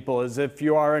telling people is if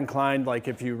you are inclined, like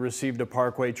if you received a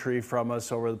parkway tree from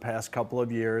us over the past couple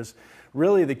of years,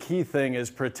 really the key thing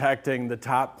is protecting the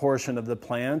top portion of the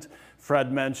plant.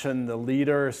 Fred mentioned the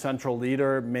leader, central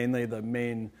leader, mainly the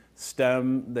main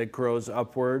stem that grows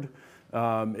upward.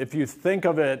 If you think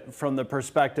of it from the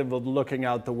perspective of looking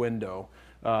out the window,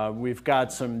 we've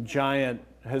got some giant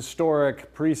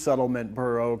historic pre-settlement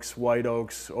bur oaks, white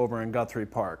oaks over in Guthrie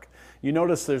Park. You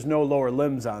notice there's no lower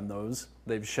limbs on those.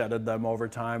 They've shedded them over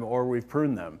time or we've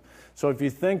pruned them. So if you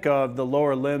think of the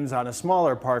lower limbs on a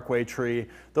smaller parkway tree,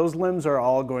 those limbs are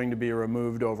all going to be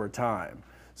removed over time.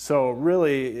 So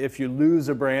really, if you lose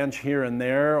a branch here and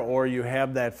there or you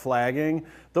have that flagging,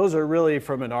 those are really,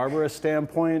 from an arborist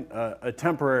standpoint, a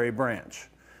temporary branch.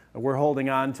 We're holding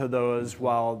on to those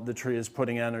while the tree is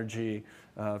putting energy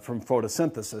from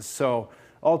photosynthesis. So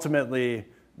ultimately,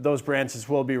 those branches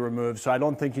will be removed. So I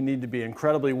don't think you need to be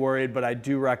incredibly worried, but I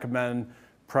do recommend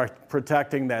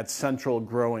protecting that central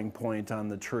growing point on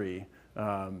the tree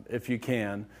if you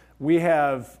can. We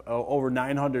have over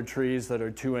 900 trees that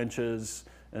are 2 inches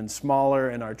and smaller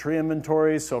in our tree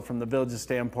inventory. So from the village's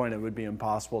standpoint, it would be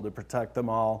impossible to protect them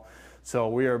all. So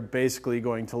we are basically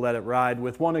going to let it ride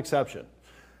with one exception.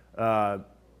 And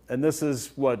this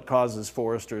is what causes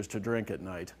foresters to drink at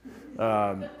night.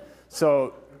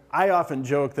 So I often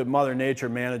joke that Mother Nature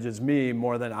manages me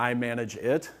more than I manage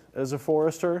it as a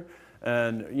forester.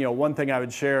 And you know, one thing I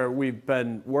would share, we've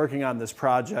been working on this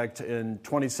project in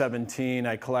 2017.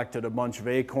 I collected a bunch of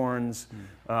acorns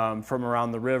from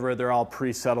around the river. They're all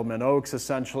pre-settlement oaks,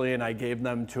 essentially, and I gave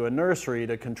them to a nursery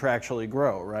to contractually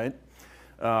grow, right?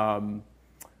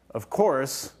 Of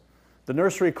course, the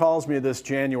nursery calls me this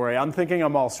January. I'm thinking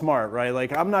I'm all smart, right?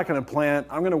 Like, I'm not going to plant.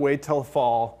 I'm going to wait till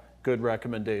fall. Good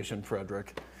recommendation,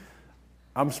 Frederick.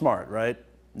 I'm smart, right?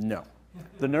 No.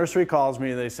 The nursery calls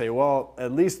me, they say, well,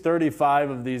 at least 35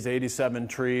 of these 87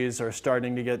 trees are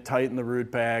starting to get tight in the root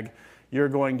bag. You're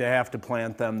going to have to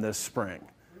plant them this spring.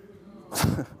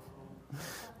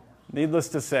 Needless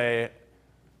to say,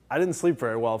 I didn't sleep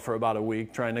very well for about a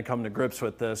week trying to come to grips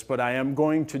with this, but I am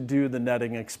going to do the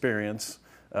netting experience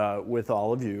with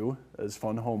all of you as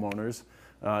fun homeowners.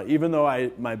 Even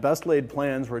though my best laid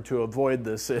plans were to avoid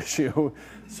this issue,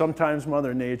 sometimes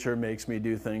Mother Nature makes me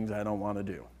do things I don't want to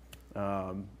do.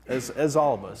 As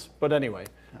all of us. But anyway,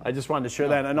 I just wanted to share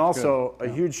that. And also a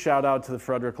huge shout out to the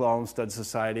Frederick Olmsted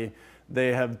Society.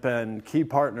 They have been key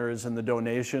partners in the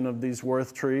donation of these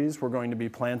worth trees. We're going to be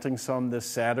planting some this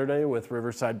Saturday with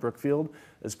Riverside Brookfield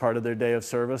as part of their day of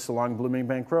service along Blooming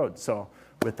Bank Road. So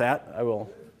with that, I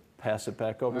will pass it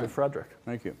back over to Frederick.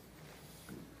 Thank you.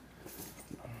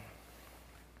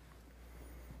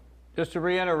 Just to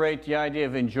reiterate the idea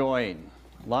of enjoying.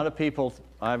 A lot of people,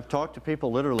 I've talked to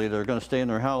people literally that are going to stay in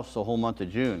their house the whole month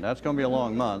of June. That's going to be a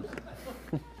long month.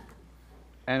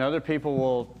 And other people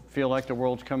will feel like the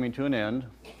world's coming to an end.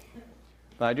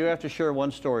 But I do have to share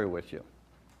one story with you.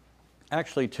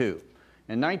 Actually, two.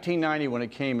 In 1990, when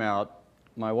it came out,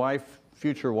 my wife,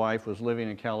 future wife, was living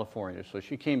in California. So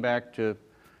she came back to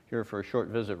here for a short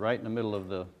visit right in the middle of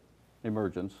the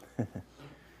emergence.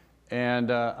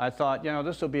 And I thought, you know,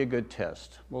 this will be a good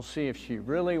test. We'll see if she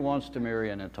really wants to marry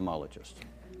an entomologist.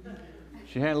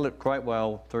 She handled it quite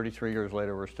well. 33 years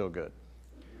later, we're still good.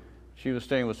 She was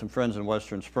staying with some friends in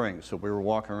Western Springs, so we were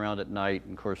walking around at night,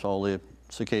 and of course all the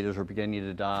cicadas were beginning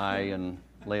to die and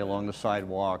lay along the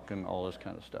sidewalk and all this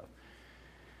kind of stuff.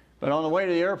 But on the way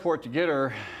to the airport to get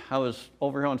her, I was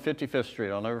over here on 55th Street.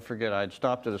 I'll never forget, I'd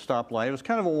stopped at a stoplight. It was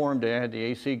kind of a warm day. I had the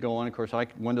AC going. Of course,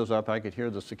 windows up, I could hear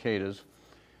the cicadas.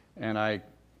 And I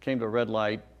came to a red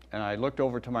light, and I looked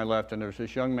over to my left, and there was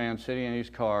this young man sitting in his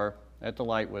car at the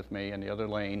light with me in the other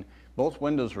lane. Both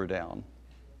windows were down,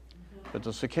 but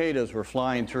the cicadas were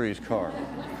flying through his car.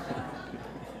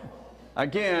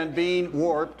 Again, being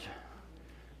warped,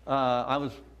 I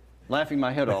was laughing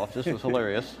my head off. This was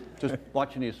hilarious. Just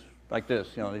watching these like this,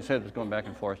 you know, his head was going back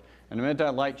and forth. And the minute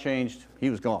that light changed, he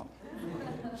was gone.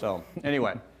 So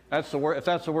anyway, if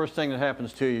that's the worst thing that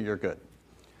happens to you, you're good.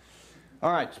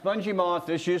 All right, spongy moth.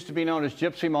 This used to be known as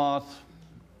gypsy moth.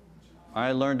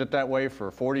 I learned it that way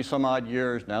for 40 some odd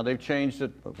years. Now they've changed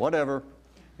it, but whatever.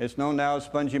 It's known now as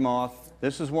spongy moth.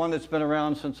 This is one that's been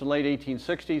around since the late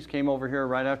 1860s, came over here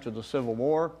right after the Civil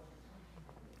War.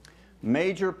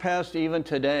 Major pest even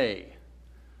today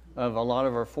of a lot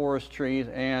of our forest trees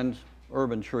and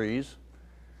urban trees.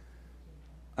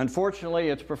 Unfortunately,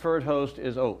 its preferred host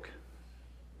is oak.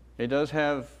 It does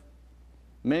have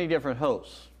many different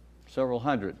hosts, several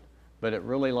hundred, but it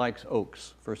really likes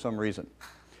oaks for some reason.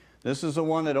 This is the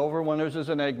one that overwinters as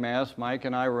an egg mass. Mike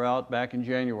and I were out back in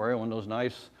January, one of those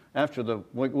nice, after the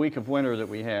week of winter that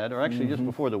we had, or actually just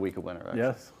before the week of winter.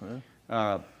 Actually.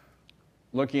 Yes.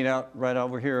 Looking out right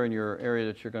over here in your area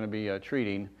that you're going to be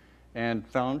treating, and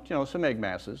found, you know, some egg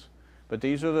masses. But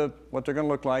these are what they're going to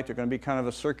look like. They're going to be kind of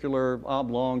a circular,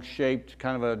 oblong shaped,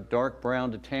 kind of a dark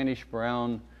brown to tannish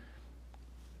brown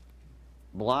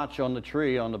blotch on the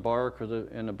tree, on the bark, or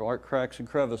in the bark cracks and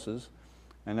crevices.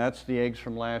 And that's the eggs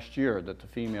from last year that the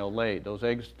female laid. Those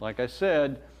eggs, like I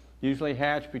said, usually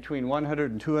hatch between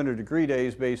 100 and 200 degree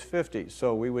days, base 50.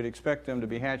 So we would expect them to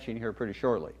be hatching here pretty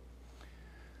shortly.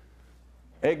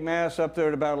 Egg mass up there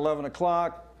at about 11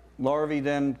 o'clock. Larvae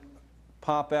then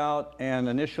pop out, and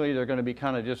initially they're going to be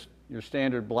kind of just your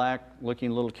standard black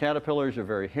looking little caterpillars. They're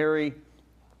very hairy.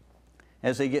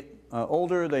 As they get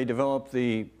older, they develop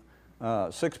the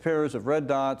 6 pairs of red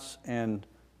dots and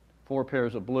 4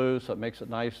 pairs of blue, so it makes it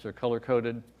nice. They're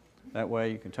color-coded. That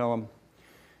way you can tell them.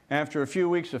 After a few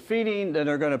weeks of feeding, then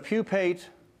they're going to pupate,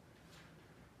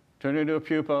 turn into a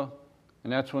pupa,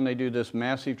 and that's when they do this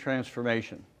massive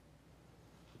transformation.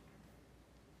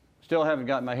 Still haven't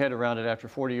gotten my head around it after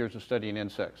 40 years of studying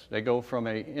insects. They go from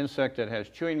an insect that has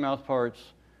chewing mouth parts,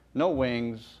 no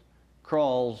wings,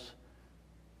 crawls,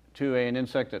 to an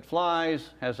insect that flies,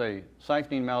 has a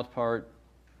siphoning mouth part,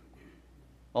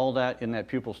 all that in that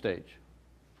pupal stage.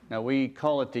 Now we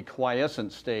call it the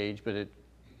quiescent stage, but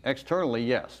externally,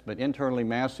 yes, but internally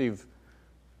massive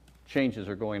changes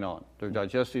are going on. Their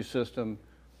digestive system,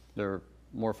 their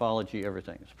morphology,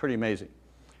 everything. It's pretty amazing.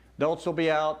 Adults will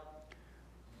be out.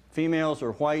 Females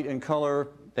are white in color.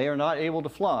 They are not able to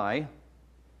fly,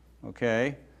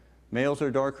 okay? Males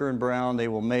are darker and brown. They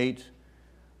will mate.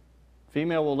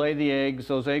 Female will lay the eggs.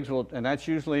 Those eggs will, and that's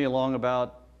usually along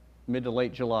about mid to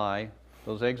late July.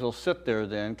 Those eggs will sit there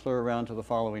then, clear around to the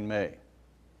following May,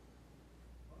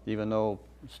 even though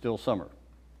it's still summer,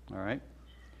 all right?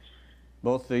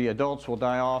 Both the adults will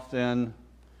die off then,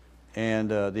 and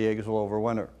the eggs will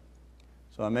overwinter.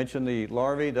 So I mentioned the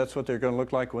larvae. That's what they're going to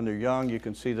look like when they're young. You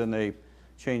can see then they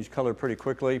change color pretty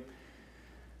quickly.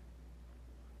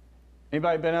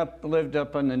 Anybody lived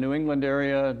up in the New England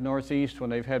area, northeast, when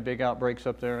they've had big outbreaks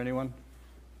up there? Anyone?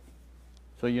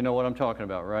 So you know what I'm talking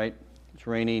about, right? It's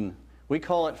raining. We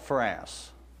call it frass.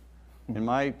 In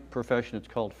my profession, it's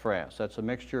called frass. That's a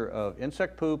mixture of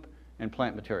insect poop and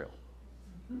plant material.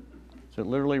 So it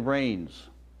literally rains.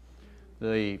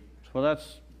 Well,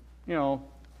 that's, you know,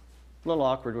 a little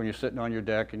awkward when you're sitting on your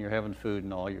deck and you're having food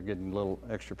and all. You're getting a little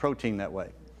extra protein that way.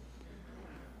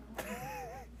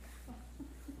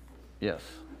 Yes.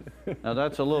 Now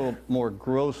that's a little more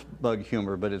gross bug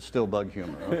humor, but it's still bug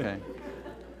humor, okay?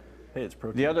 Hey, it's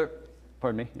protein. The other,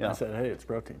 pardon me? Yeah. I said, hey, it's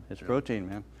protein. It's protein,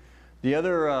 man. The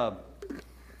other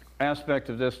aspect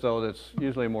of this, though, that's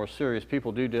usually more serious.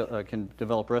 People can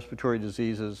develop respiratory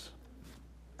diseases,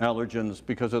 allergens,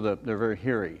 because of they're very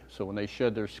hairy. So when they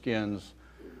shed their skins,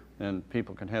 then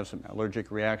people can have some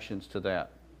allergic reactions to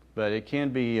that. But it can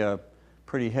be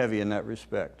pretty heavy in that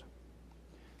respect.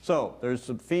 So there's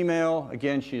the female.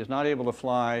 Again, she is not able to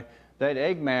fly. That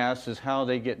egg mass is how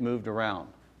they get moved around.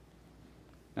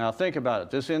 Now think about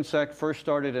it. This insect first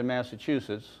started in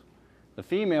Massachusetts. The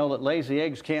female that lays the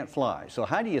eggs can't fly. So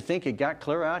how do you think it got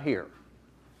clear out here?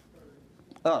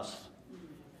 Us,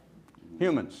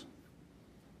 humans.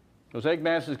 Those egg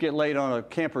masses get laid on a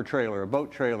camper trailer, a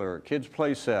boat trailer, a kid's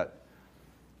play set,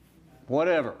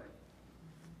 whatever.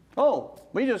 Oh,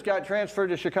 we just got transferred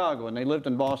to Chicago and they lived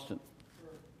in Boston.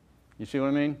 You see what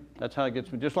I mean? That's how it gets,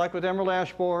 just like with emerald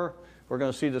ash borer, we're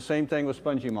going to see the same thing with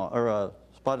spongy moth, or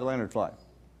spotted lanternfly.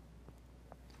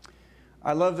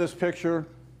 I love this picture.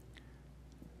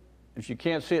 If you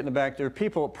can't see it in the back, there are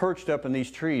people perched up in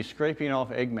these trees scraping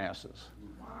off egg masses.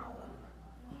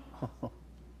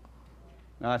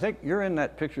 Now, I think you're in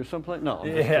that picture someplace. No.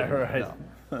 Yeah, right.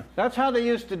 No. That's how they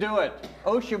used to do it.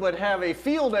 OSHA would have a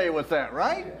field day with that,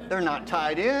 right? They're not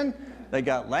tied in. They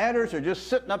got ladders. They're just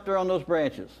sitting up there on those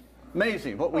branches.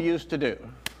 Amazing what we used to do.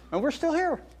 And we're still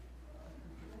here.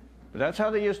 But that's how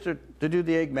they used to do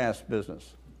the egg mass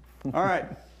business. All right.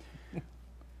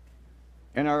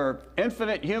 In our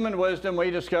infinite human wisdom, we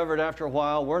discovered after a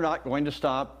while we're not going to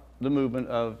stop the movement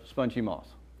of spongy moth.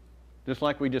 Just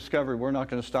like we discovered we're not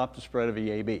going to stop the spread of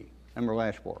EAB, emerald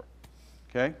ash borer.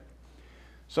 Okay?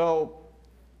 So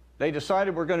they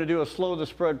decided we're going to do a slow the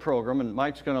spread program, and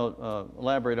Mike's going to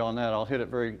elaborate on that. I'll hit it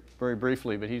very, very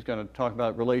briefly, but he's going to talk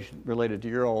about related to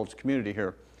your all's community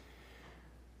here.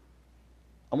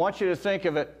 I want you to think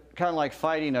of it kind of like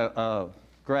fighting a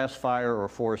grass fire or a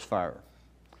forest fire.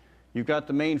 You've got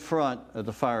the main front of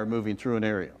the fire moving through an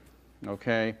area,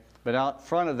 okay? But out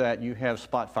front of that, you have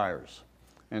spot fires.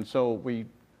 And so we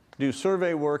do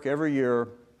survey work every year.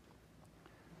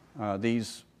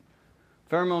 These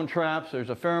pheromone traps, there's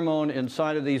a pheromone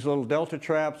inside of these little delta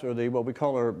traps, or what we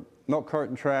call our milk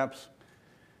carton traps,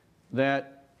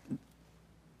 that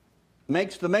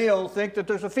makes the male think that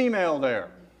there's a female there.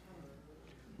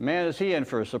 Man, is he in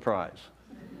for a surprise.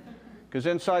 Because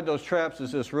inside those traps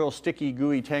is this real sticky,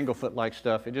 gooey, tanglefoot-like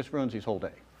stuff. It just ruins his whole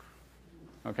day.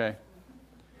 Okay?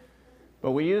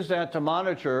 But we use that to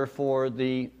monitor for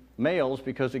the males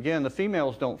because, again, the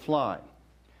females don't fly.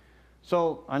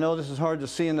 So I know this is hard to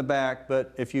see in the back,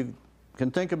 but if you can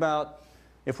think about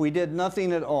if we did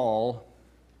nothing at all,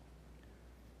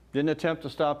 didn't attempt to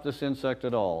stop this insect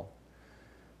at all,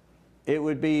 it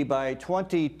would be by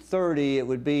 2030, it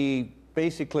would be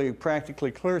basically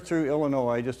practically clear through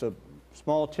Illinois, just a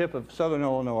small tip of southern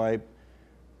Illinois.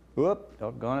 Whoop,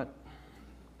 doggone it.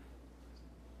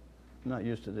 I'm not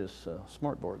used to this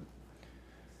smartboard.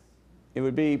 It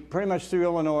would be pretty much through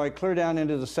Illinois, clear down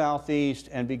into the southeast,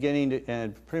 and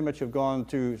pretty much have gone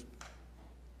through,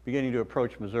 beginning to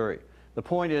approach Missouri. The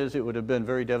point is, it would have been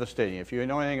very devastating. If you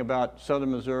know anything about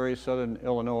southern Missouri, southern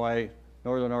Illinois,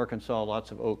 northern Arkansas,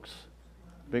 lots of oaks,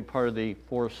 big part of the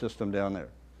forest system down there.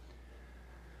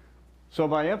 So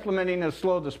by implementing a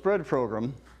slow the spread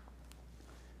program,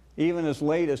 even as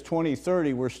late as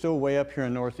 2030, we're still way up here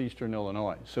in northeastern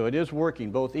Illinois. So it is working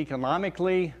both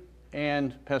economically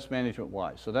and pest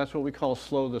management-wise. So that's what we call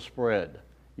slow the spread.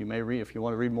 You may read, if you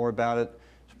want to read more about it,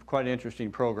 it's quite an interesting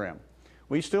program.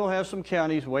 We still have some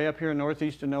counties way up here in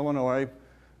northeastern Illinois,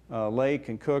 Lake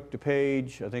and Cook,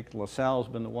 DuPage, I think LaSalle's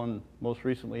been the one most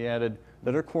recently added,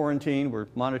 that are quarantined. We're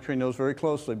monitoring those very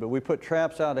closely, but we put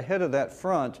traps out ahead of that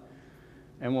front,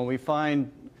 and when we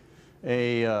find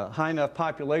a high enough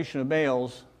population of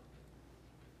males,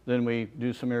 then we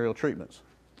do some aerial treatments.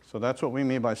 So that's what we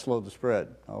mean by slow the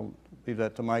spread. I'll leave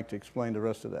that to Mike to explain the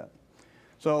rest of that.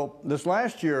 So this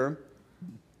last year,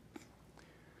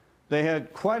 they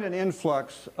had quite an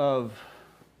influx of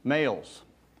males,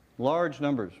 large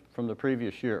numbers from the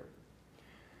previous year.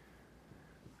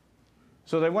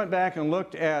 So they went back and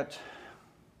looked at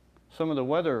some of the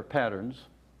weather patterns,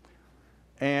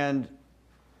 and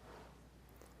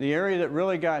the area that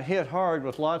really got hit hard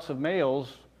with lots of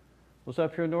males was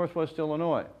up here in northwest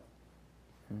Illinois.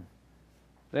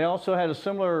 They also had a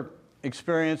similar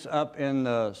experience up in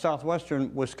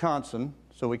southwestern Wisconsin,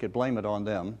 so we could blame it on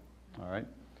them, all right?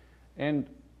 And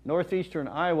northeastern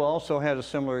Iowa also had a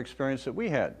similar experience that we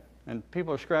had. And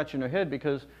people are scratching their head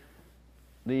because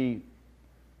the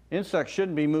insects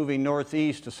shouldn't be moving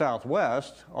northeast to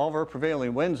southwest. All of our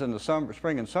prevailing winds in the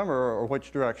spring and summer are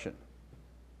which direction?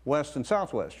 West and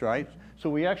southwest, right? So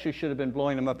we actually should have been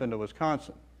blowing them up into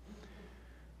Wisconsin.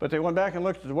 But they went back and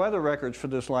looked at the weather records for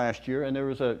this last year, and there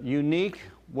was a unique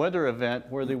weather event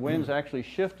where the winds actually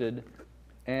shifted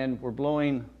and were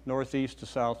blowing northeast to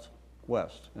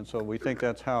southwest. And so we think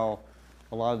that's how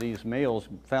a lot of these males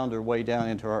found their way down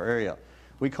into our area.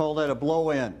 We call that a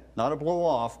blow-in, not a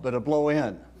blow-off, but a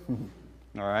blow-in.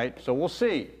 All right, so we'll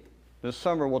see. This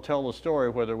summer we'll tell the story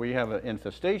whether we have an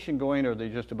infestation going or they're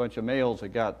just a bunch of males that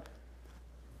got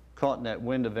caught in that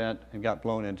wind event and got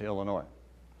blown into Illinois.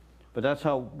 But that's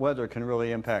how weather can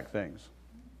really impact things.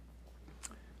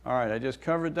 All right, I just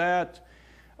covered that.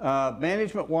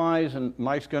 Management-wise, and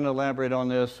Mike's going to elaborate on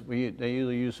this, they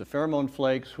usually use the pheromone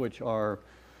flakes, which are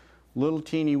little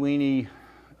teeny-weeny,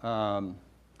 fiberglass,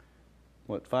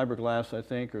 I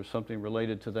think, or something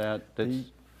related to that.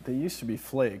 They used to be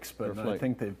flakes, but I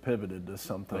think they've pivoted to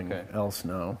something else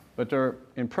now. But they're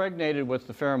impregnated with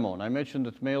the pheromone. I mentioned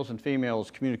that males and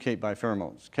females communicate by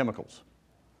pheromones, chemicals,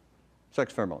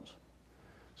 sex pheromones.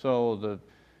 So the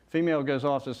female gives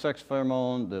off the sex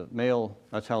pheromone, the male,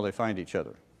 that's how they find each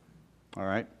other. All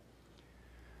right?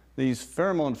 These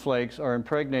pheromone flakes are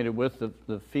impregnated with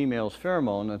the female's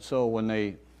pheromone, and so when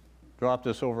they drop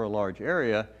this over a large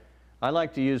area, I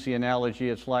like to use the analogy,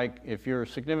 it's like if your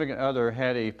significant other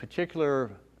had a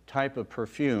particular type of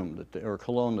perfume or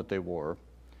cologne that they wore,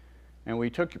 and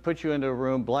we put you into a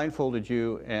room, blindfolded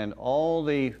you, and all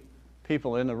the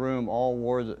people in the room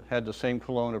all had the same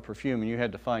cologne or perfume, and you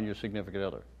had to find your significant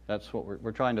other. That's what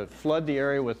we're trying to flood the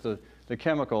area with the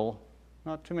chemical.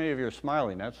 Not too many of you are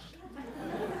smiling. That's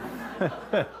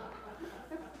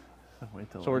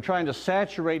so we're trying to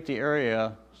saturate the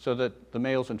area so that the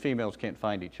males and females can't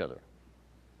find each other.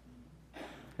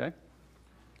 Okay?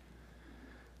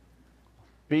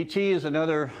 BT is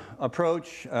another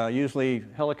approach, usually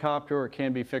helicopter or it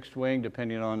can be fixed wing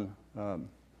depending on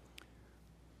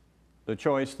the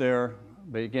choice there.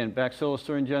 But again, Bacillus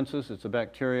thuringiensis, it's a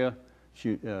bacteria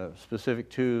specific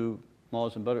to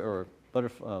moths and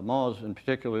moths in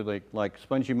particular, like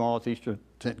spongy moth, Eastern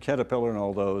caterpillar and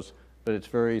all those, but it's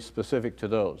very specific to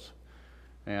those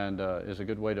and is a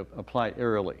good way to apply it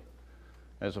aerially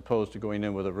as opposed to going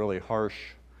in with a really harsh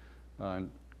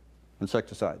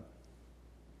insecticide.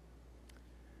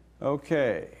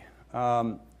 Okay.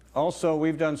 Also,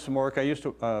 we've done some work. I used to,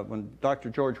 when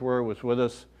Dr. George Wurr was with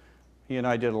us, he and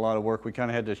I did a lot of work. We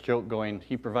kind of had this joke going.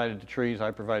 He provided the trees,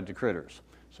 I provided the critters.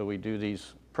 So we do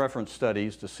these preference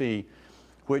studies to see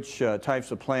which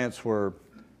types of plants were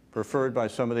preferred by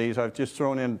some of these. I've just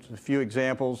thrown in a few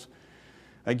examples.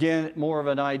 Again, more of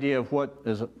an idea of what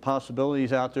is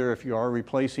possibilities out there if you are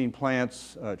replacing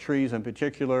plants, trees in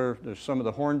particular. There's some of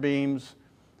the hornbeams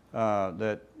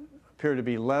that appear to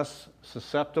be less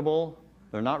susceptible.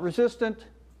 They're not resistant,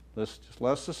 just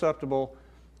less susceptible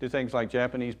to things like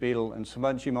Japanese beetle and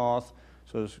spongy moth.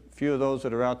 So there's a few of those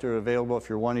that are out there available if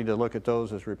you're wanting to look at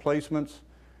those as replacements.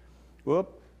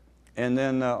 Whoop. And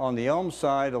then on the elm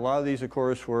side, a lot of these, of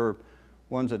course, were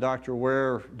ones that Dr.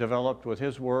 Ware developed with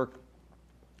his work.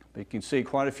 You can see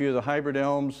quite a few of the hybrid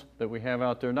elms that we have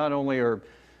out there not only are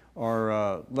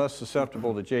less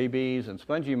susceptible to JBs and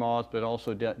spongy moth, but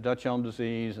also Dutch elm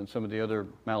disease and some of the other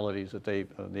maladies that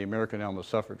the American elm has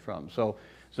suffered from. So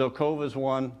Zelkova is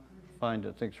one I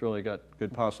think it's really got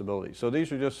good possibilities. So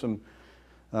these are just some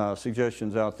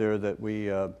suggestions out there that we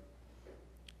have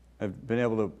been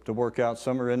able to work out.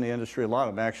 Some are in the industry. A lot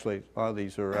of them actually, a lot of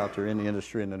these are out there in the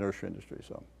industry, in the nursery industry.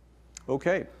 So,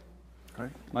 okay. All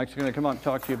right. Mike's going to come up and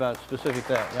talk to you about specific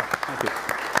that. Yeah, thank you.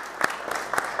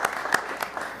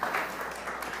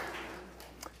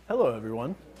 Hello,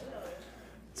 everyone.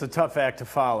 It's a tough act to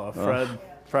follow.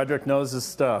 Frederick knows his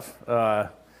stuff.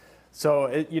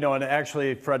 And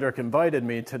actually, Frederick invited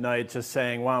me tonight just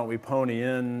saying, why don't we pony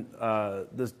in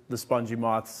the spongy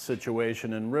moth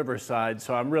situation in Riverside.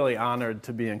 So I'm really honored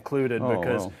to be included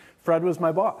because Fred was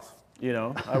my boss. You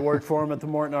know, I worked for him at the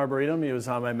Morton Arboretum. He was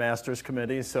on my master's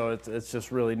committee, so it's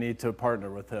just really neat to partner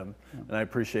with him, and I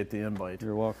appreciate the invite.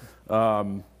 You're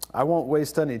welcome. I won't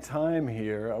waste any time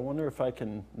here. I wonder if I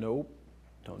can, nope,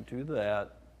 don't do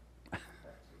that.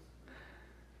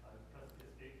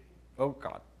 Oh,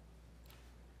 God.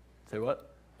 Say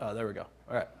what? Oh, there we go.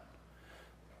 All right.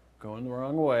 Going the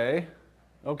wrong way.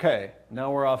 Okay,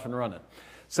 now we're off and running.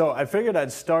 So I figured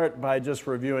I'd start by just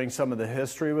reviewing some of the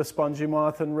history with spongy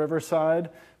moth in Riverside.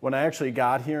 When I actually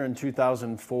got here in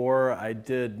 2004, I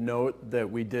did note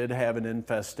that we did have an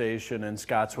infestation in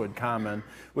Scotswood Common,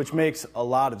 which makes a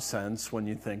lot of sense when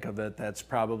you think of it. That's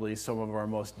probably some of our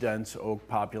most dense oak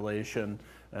population,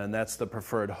 and that's the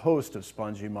preferred host of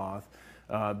spongy moth.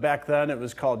 Back then it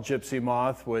was called gypsy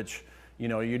moth, which you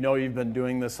know you've been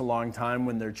doing this a long time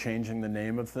when they're changing the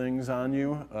name of things on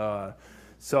you.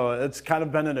 So it's kind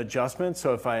of been an adjustment.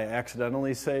 So if I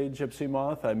accidentally say gypsy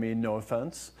moth, I mean no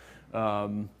offense.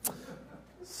 And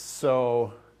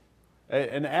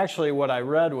actually what I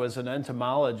read was an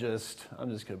entomologist,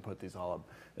 I'm just going to put these all up.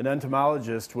 An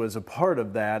entomologist was a part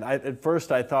of that. At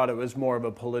first I thought it was more of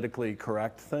a politically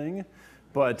correct thing,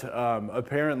 but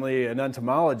apparently an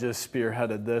entomologist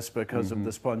spearheaded this because of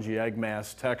the spongy egg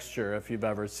mass texture. If you've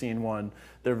ever seen one,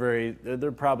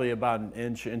 they're probably about an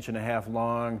inch and a half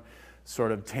long,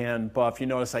 sort of tan buff. You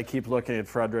notice I keep looking at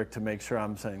Frederick to make sure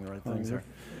I'm saying the right things here.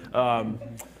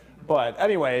 But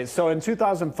anyway, so in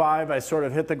 2005, I sort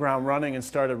of hit the ground running and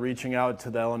started reaching out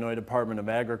to the Illinois Department of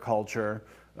Agriculture.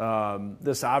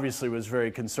 This obviously was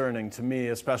very concerning to me,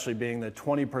 especially being that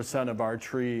 20% of our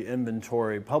tree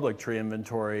inventory, public tree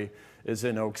inventory, is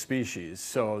in oak species.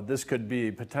 So this could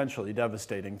be potentially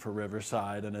devastating for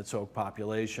Riverside and its oak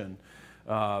population.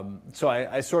 So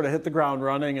I sort of hit the ground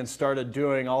running and started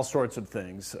doing all sorts of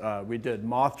things. We did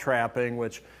moth trapping,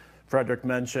 which Frederick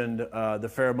mentioned, the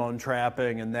pheromone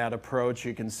trapping and that approach.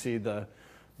 You can see the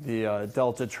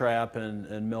Delta trap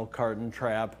and milk carton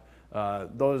trap.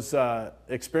 Those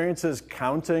experiences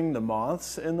counting the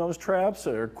moths in those traps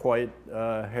are quite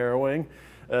harrowing.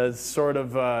 It's sort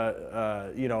of,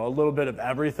 you know, a little bit of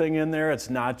everything in there.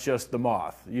 It's not just the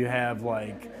moth. You have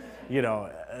like, you know,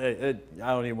 I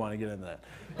don't even want to get into that.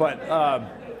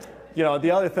 But, you know,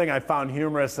 the other thing I found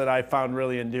humorous that I found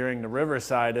really endearing to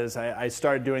Riverside is I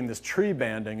started doing this tree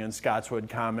banding in Scotswood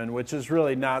Common, which is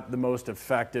really not the most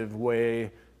effective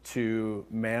way to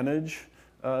manage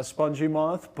spongy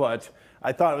moth, but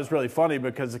I thought it was really funny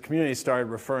because the community started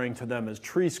referring to them as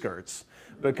tree skirts,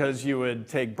 because you would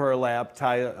take burlap,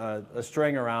 tie a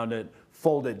string around it,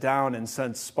 fold it down, and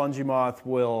since spongy moth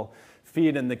will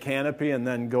feed in the canopy and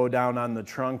then go down on the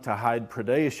trunk to hide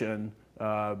predation,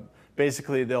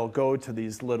 basically they'll go to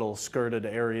these little skirted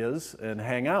areas and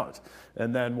hang out.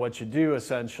 And then what you do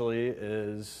essentially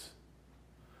is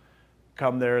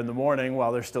come there in the morning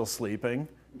while they're still sleeping,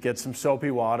 get some soapy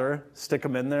water, stick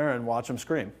them in there, and watch them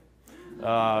scream.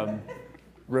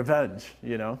 Revenge,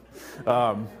 you know.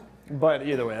 But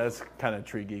either way, that's kind of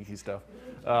tree geeky stuff.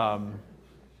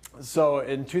 So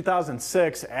in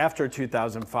 2006, after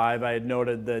 2005, I had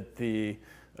noted that the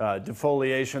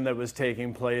defoliation that was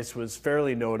taking place was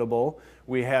fairly notable.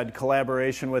 We had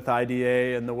collaboration with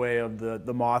IDA in the way of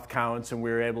the moth counts, and we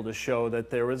were able to show that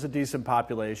there was a decent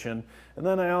population. And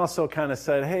then I also kind of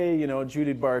said, hey, you know,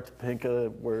 Judy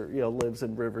Bartopinka, lives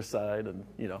in Riverside, and,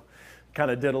 you know,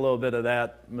 kind of did a little bit of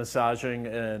that massaging.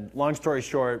 And long story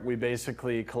short, we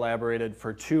basically collaborated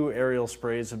for 2 aerial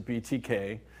sprays of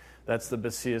BTK. That's the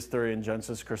Bacillus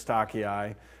thuringiensis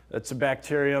Christachii. It's a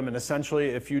bacterium, and essentially,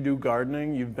 if you do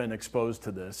gardening, you've been exposed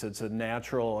to this. It's a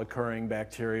natural occurring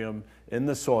bacterium in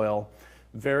the soil,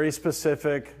 very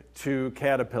specific to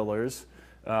caterpillars.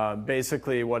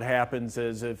 Basically, what happens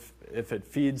is if it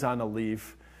feeds on a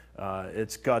leaf,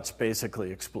 its guts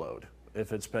basically explode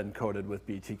if it's been coated with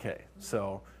BTK.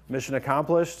 So mission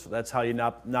accomplished. That's how you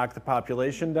knock the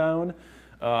population down.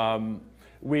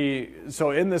 So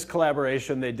in this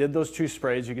collaboration, they did those 2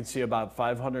 sprays. You can see about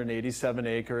 587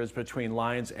 acres between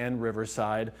Lyons and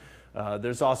Riverside.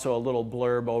 There's also a little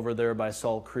blurb over there by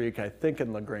Salt Creek, I think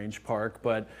in LaGrange Park,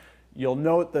 but you'll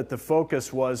note that the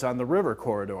focus was on the river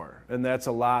corridor, and that's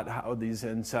a lot how these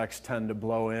insects tend to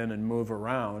blow in and move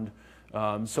around.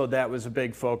 So that was a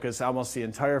big focus. Almost the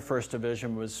entire first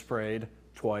division was sprayed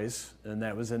twice, and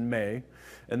that was in May.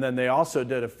 And then they also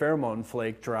did a pheromone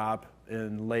flake drop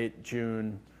in late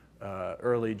June,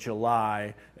 early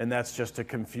July, and that's just to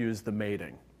confuse the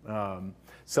mating.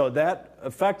 So that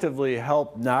effectively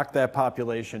helped knock that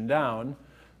population down.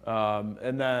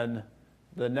 And then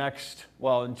the next,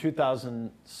 in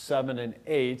 2007 and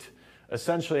 2008,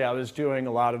 essentially I was doing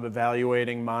a lot of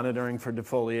evaluating, monitoring for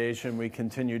defoliation. We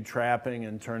continued trapping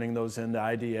and turning those into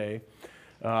IDA.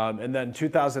 And then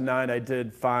 2009, I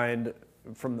did find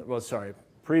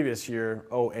previous year,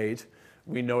 2008,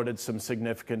 we noted some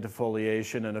significant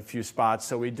defoliation in a few spots.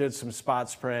 So we did some spot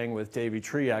spraying with Davy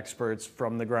tree experts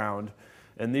from the ground.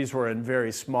 And these were in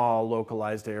very small,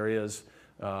 localized areas.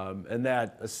 And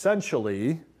that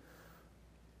essentially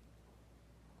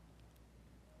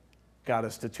got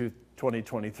us to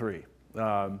 2023.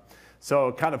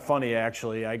 So kind of funny,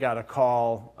 actually. I got a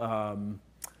call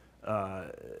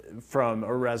from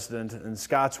a resident in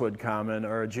Scotswood Common,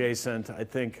 or adjacent, I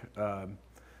think,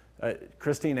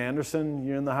 Christine Anderson,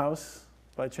 you in the house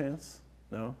by chance?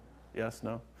 No? Yes?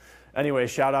 No? Anyway,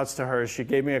 shout outs to her. She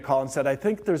gave me a call and said, I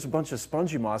think there's a bunch of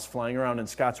spongy moths flying around in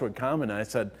Scotswood Common. And I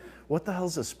said, what the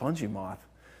hell's a spongy moth?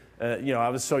 You know, I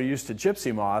was so used to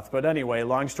gypsy moth. But anyway,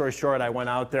 long story short, I went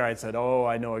out there. I said, oh,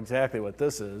 I know exactly what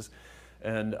this is.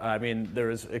 And I mean, there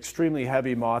was extremely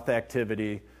heavy moth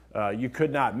activity. You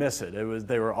could not miss it.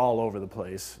 They were all over the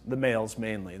place. The males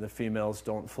mainly. The females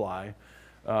don't fly.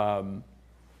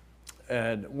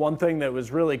 And one thing that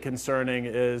was really concerning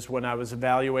is when I was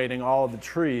evaluating all of the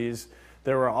trees,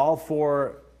 there were all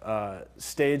 4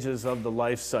 stages of the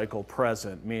life cycle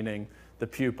present, meaning the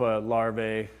pupa,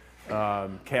 larvae,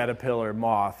 caterpillar,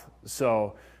 moth.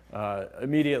 So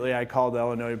immediately I called the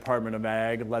Illinois Department of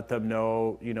Ag, let them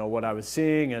know, you know, what I was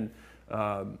seeing. And,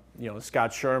 you know,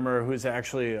 Scott Shermer, who's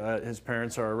actually, his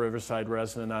parents are a Riverside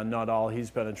resident on Nuttall.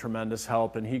 He's been a tremendous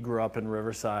help, and he grew up in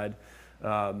Riverside.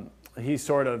 He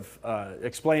sort of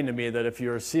explained to me that if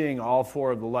you're seeing all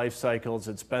 4 of the life cycles,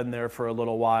 it's been there for a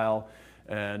little while,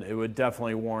 and it would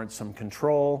definitely warrant some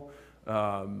control.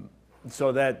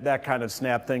 So that kind of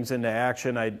snapped things into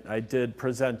action. I did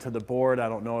present to the board. I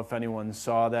don't know if anyone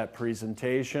saw that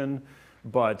presentation,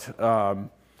 but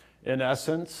in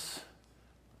essence,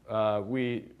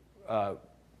 we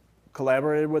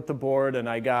collaborated with the board, and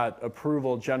I got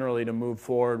approval generally to move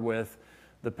forward with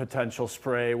the potential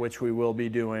spray, which we will be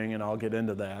doing, and I'll get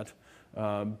into that.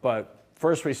 But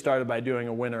first we started by doing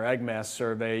a winter egg mass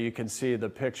survey. You can see the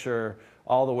picture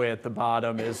all the way at the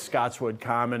bottom is Scotswood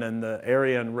Common, and the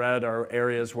area in red are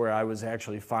areas where I was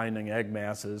actually finding egg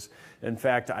masses. In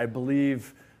fact, I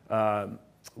believe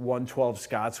 112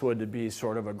 Scotswood to be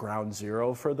sort of a ground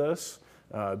zero for this.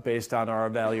 Based on our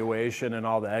evaluation and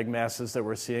all the egg masses that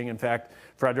we're seeing. In fact,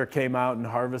 Frederick came out and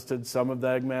harvested some of the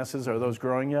egg masses. Are those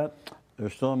growing yet? They're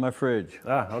still in my fridge.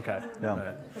 Ah, okay. Yeah.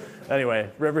 Right. Anyway,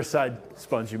 Riverside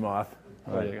Spongy Moth.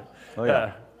 Right. Oh,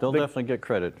 yeah. They'll definitely get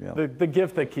credit. Yeah. The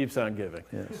gift that keeps on giving.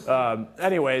 Yes.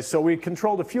 Anyway, so we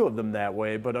controlled a few of them that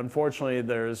way, but unfortunately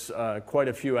there's quite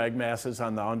a few egg masses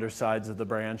on the undersides of the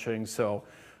branching. So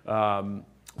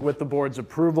with the board's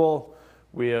approval,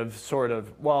 we have sort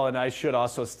of, well, and I should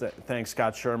also thank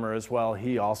Scott Shermer as well.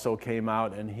 He also came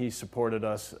out and he supported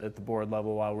us at the board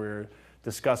level while we were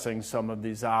discussing some of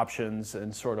these options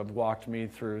and sort of walked me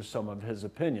through some of his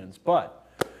opinions. But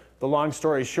the long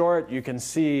story short, you can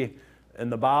see in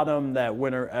the bottom that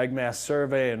winter egg mass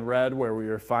survey in red where we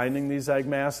were finding these egg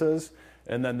masses.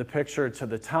 And then the picture to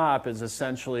the top is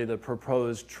essentially the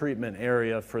proposed treatment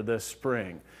area for this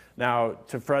spring. Now,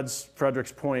 to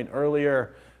Frederick's point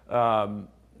earlier,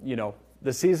 you know,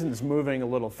 the season's moving a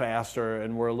little faster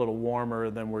and we're a little warmer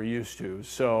than we're used to.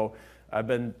 So I've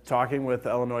been talking with the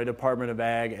Illinois Department of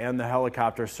Ag and the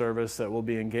helicopter service that we'll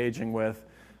be engaging with.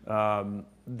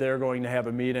 They're going to have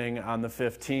a meeting on the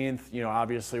 15th. You know,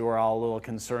 obviously we're all a little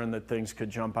concerned that things could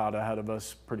jump out ahead of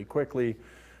us pretty quickly.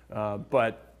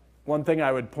 But one thing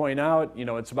I would point out, you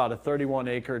know, it's about a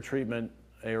 31-acre treatment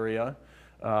area.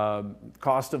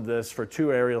 Cost of this for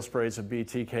 2 aerial sprays of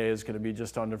BTK is going to be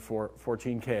just under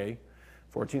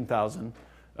 $14,000.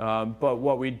 But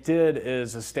what we did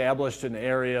is established an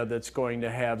area that's going to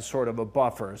have sort of a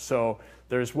buffer. So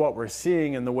there's what we're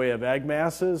seeing in the way of egg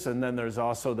masses, and then there's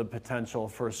also the potential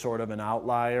for sort of an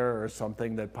outlier or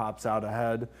something that pops out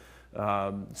ahead.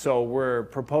 So we're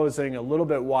proposing a little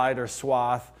bit wider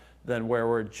swath than where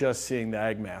we're just seeing the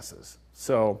egg masses.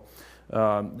 So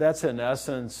that's in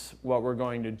essence what we're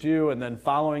going to do. And then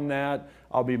following that,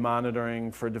 I'll be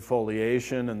monitoring for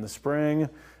defoliation in the spring.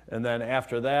 And then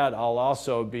after that, I'll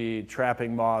also be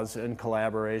trapping moths in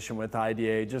collaboration with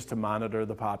IDA just to monitor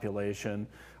the population.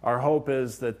 Our hope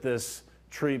is that this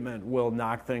treatment will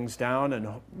knock things down, and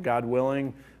God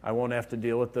willing, I won't have to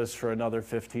deal with this for another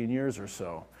 15 years or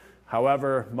so.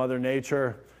 However, Mother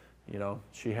Nature, you know,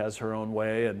 she has her own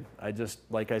way, and I just,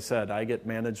 like I said, I get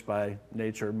managed by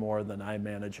nature more than I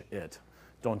manage it.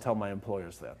 Don't tell my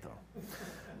employers that, though.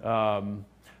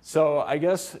 So I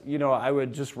guess, you know, I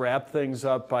would just wrap things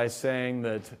up by saying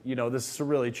that, you know, this is a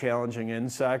really challenging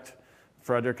insect.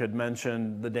 Frederick had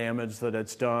mentioned the damage that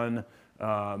it's done.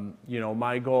 You know,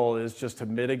 my goal is just to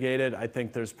mitigate it. I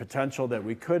think there's potential that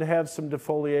we could have some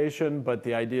defoliation, but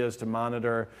the idea is to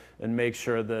monitor and make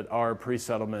sure that our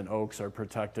pre-settlement oaks are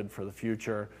protected for the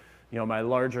future. You know, my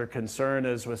larger concern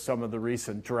is with some of the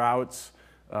recent droughts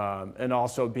and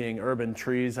also being urban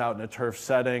trees out in a turf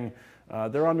setting.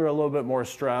 They're under a little bit more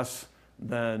stress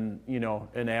than, you know,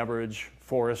 an average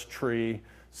forest tree.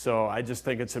 So I just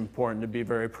think it's important to be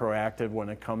very proactive when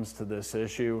it comes to this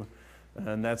issue.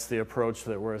 And that's the approach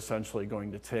that we're essentially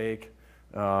going to take.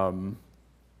 Beyond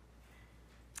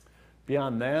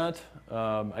that,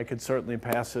 I could certainly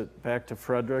pass it back to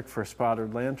Frederick for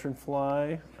spotted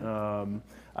lanternfly.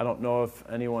 I don't know if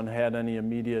anyone had any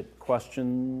immediate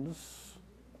questions,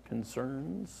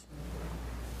 concerns.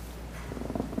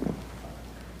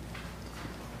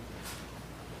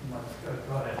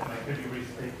 Go ahead, Mike. Could you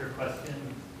restate your question?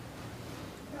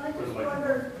 I just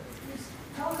wonder, you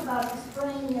talk about the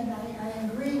spraying, and I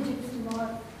agree gypsy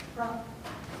moth,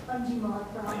 spongy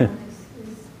moth problem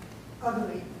is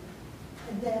ugly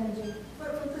and damaging.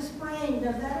 But with the spraying,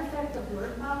 does that affect the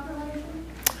bird population?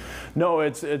 No,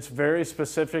 it's very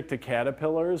specific to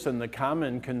caterpillars, and the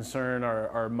common concern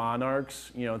are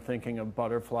monarchs, you know, thinking of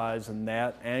butterflies and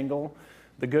that angle.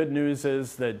 The good news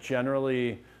is that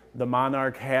generally the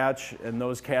monarch hatch and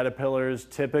those caterpillars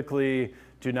typically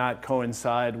do not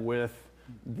coincide with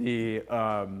the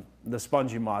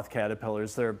spongy moth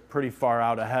caterpillars. They're pretty far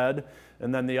out ahead.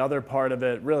 And then the other part of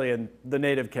it, really, and the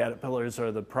native caterpillars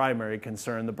are the primary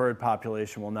concern. The bird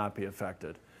population will not be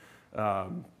affected.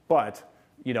 But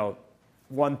you know,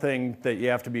 one thing that you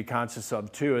have to be conscious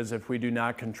of too is if we do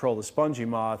not control the spongy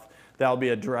moth, that'll be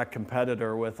a direct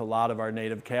competitor with a lot of our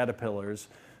native caterpillars.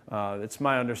 It's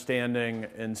my understanding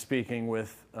in speaking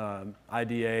with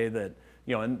IDA that,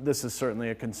 you know, and this is certainly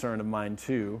a concern of mine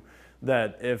too,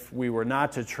 that if we were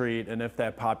not to treat and if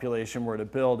that population were to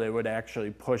build, it would actually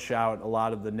push out a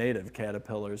lot of the native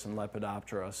caterpillars and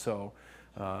Lepidoptera. So,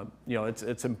 you know,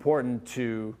 it's important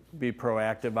to be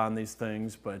proactive on these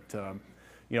things, but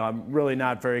you know, I'm really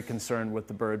not very concerned with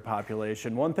the bird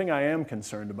population. One thing I am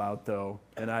concerned about, though,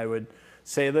 and I would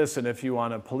say this, and if you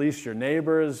want to police your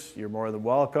neighbors, you're more than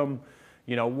welcome.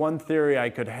 You know, one theory I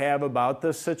could have about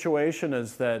this situation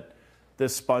is that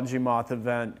this spongy moth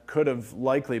event could have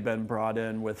likely been brought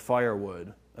in with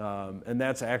firewood. And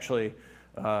that's actually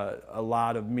a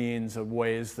lot of means of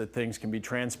ways that things can be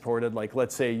transported. Like,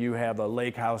 let's say you have a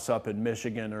lake house up in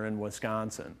Michigan or in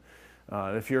Wisconsin.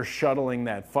 If you're shuttling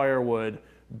that firewood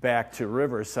back to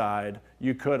Riverside,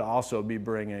 you could also be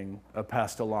bringing a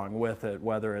pest along with it,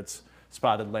 whether it's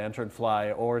spotted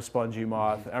lanternfly or spongy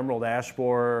moth. Emerald ash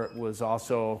borer was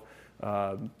also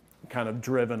kind of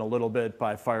driven a little bit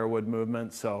by firewood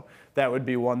movement. So that would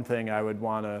be one thing I would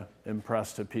want to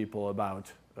impress to people about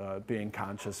being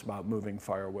conscious about moving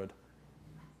firewood.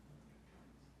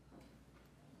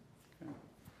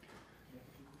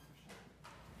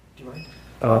 Do you mind?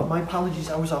 My apologies,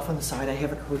 I was off on the side. I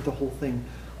haven't heard the whole thing,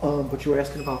 but you were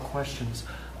asking about questions.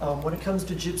 When it comes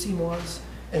to gypsy moths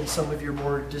and some of your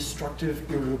more destructive,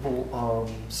 irritable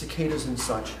cicadas and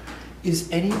such, is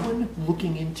anyone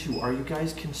looking into, are you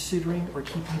guys considering or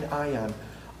keeping an eye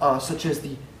on, such as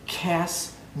the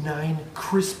Cas9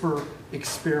 CRISPR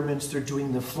experiments they're doing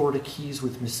in the Florida Keys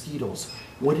with mosquitoes?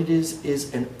 What it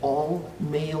is an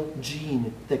all-male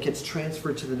gene that gets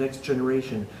transferred to the next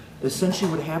generation. Essentially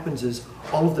what happens is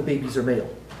all of the babies are male,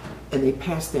 and they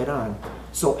pass that on.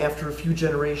 So after a few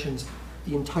generations,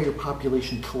 the entire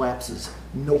population collapses.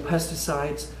 No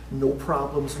pesticides, no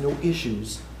problems, no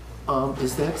issues.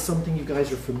 Is that something you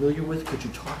guys are familiar with? Could you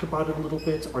talk about it a little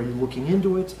bit? Are you looking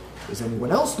into it? Is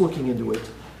anyone else looking into it?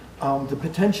 The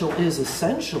potential is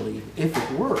essentially, if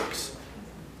it works,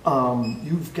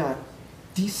 you've got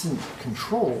decent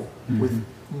control with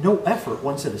no effort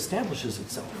once it establishes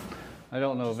itself. I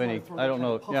don't know of any, I don't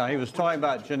know, yeah, he was talking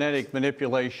about genetic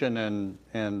manipulation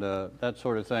and that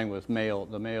sort of thing with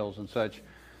the males and such.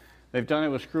 They've done it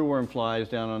with screwworm flies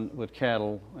down with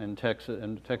cattle in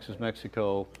Texas,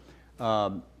 Mexico.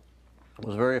 Was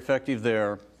very effective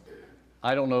there.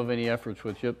 I don't know of any efforts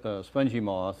with spongy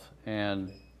moth,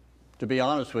 and to be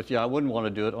honest with you, I wouldn't want to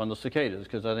do it on the cicadas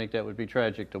because I think that would be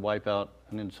tragic to wipe out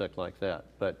an insect like that.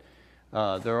 But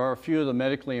there are a few of the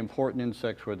medically important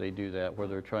insects where they do that, where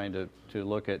they're trying to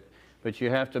look at, but you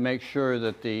have to make sure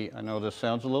that I know this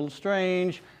sounds a little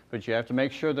strange, but you have to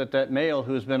make sure that that male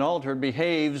who's been altered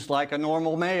behaves like a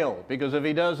normal male, because if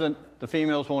he doesn't, the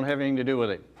females won't have anything to do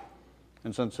with it.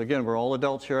 And since, again, we're all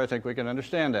adults here, I think we can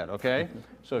understand that, okay?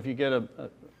 So if you get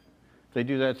they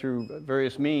do that through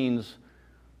various means,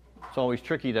 it's always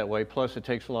tricky that way, plus it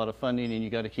takes a lot of funding and you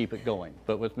got to keep it going.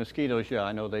 But with mosquitoes, yeah,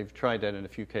 I know they've tried that in a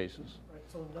few cases. Right,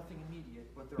 so nothing immediate,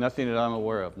 but nothing that I'm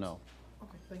aware of, no.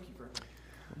 Okay, thank you very much.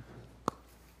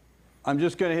 I'm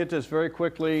just going to hit this very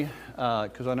quickly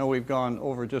because I know we've gone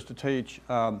over just a touch.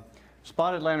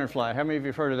 Spotted lanternfly, how many of you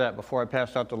have heard of that before I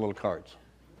passed out the little cards?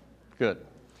 Good.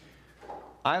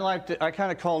 I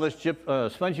kind of call this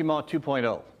Spongy Moth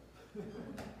 2.0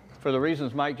 for the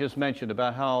reasons Mike just mentioned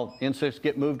about how insects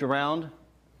get moved around.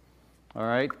 All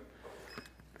right.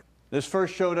 This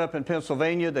first showed up in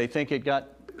Pennsylvania. They think it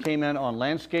came in on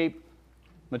landscape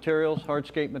materials,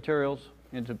 hardscape materials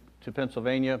into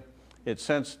Pennsylvania. It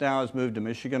since now has moved to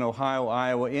Michigan, Ohio,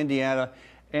 Iowa, Indiana,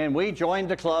 and we joined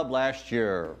the club last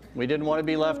year. We didn't want to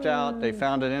be left out. They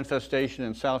found an infestation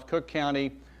in South Cook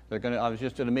County. I was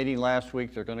just at a meeting last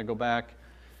week. They're going to go back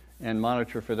and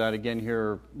monitor for that again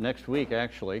here next week,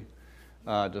 actually.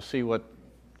 to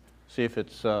see if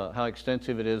it's how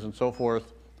extensive it is and so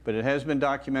forth. But it has been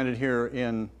documented here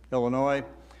in Illinois.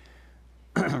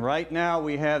 Right now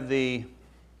we have the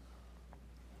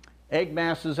egg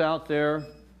masses out there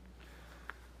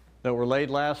that were laid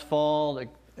last fall.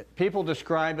 People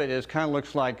describe it as kind of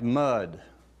looks like mud,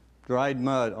 dried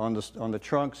mud on the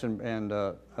trunks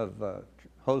of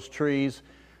host trees,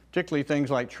 particularly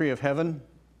things like tree of heaven,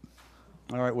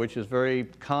 all right, which is very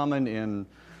common in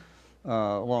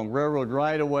along railroad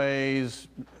right-of-ways,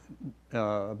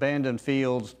 abandoned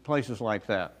fields, places like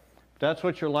that. That's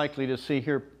what you're likely to see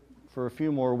here for a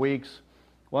few more weeks.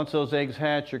 Once those eggs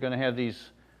hatch, you're going to have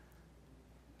these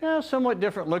somewhat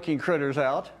different looking critters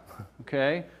out,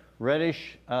 okay?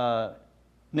 Reddish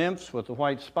nymphs with the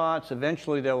white spots.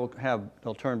 Eventually they'll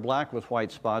turn black with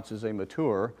white spots as they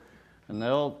mature, and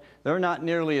they're not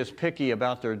nearly as picky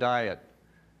about their diet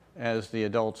as the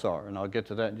adults are, and I'll get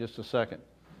to that in just a second.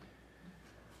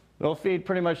 They'll feed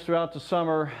pretty much throughout the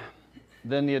summer.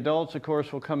 Then the adults, of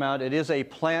course, will come out. It is a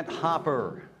plant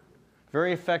hopper,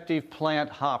 very effective plant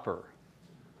hopper.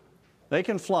 They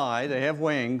can fly, they have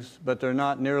wings, but they're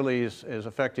not nearly as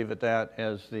effective at that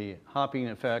as the hopping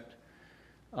effect.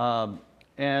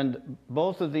 And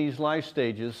both of these life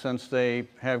stages, since they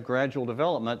have gradual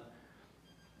development,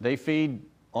 they feed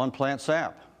on plant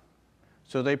sap.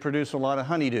 So they produce a lot of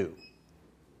honeydew.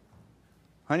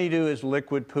 Honeydew is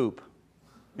liquid poop,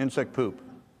 insect poop.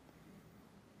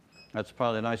 That's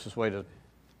probably the nicest way to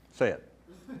say it.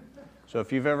 So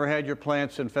if you've ever had your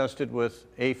plants infested with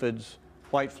aphids,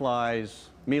 whiteflies,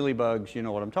 mealybugs, you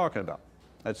know what I'm talking about.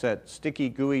 That's that sticky,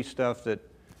 gooey stuff that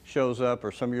shows up,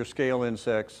 or some of your scale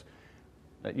insects.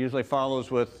 That usually follows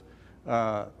with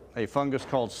a fungus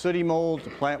called sooty mold. The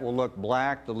plant will look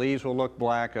black, the leaves will look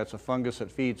black. That's a fungus that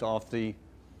feeds off the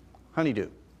honeydew.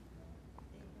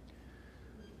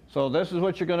 So this is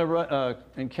what you're going to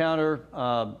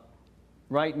encounter.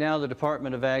 Right now, the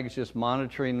Department of Ag is just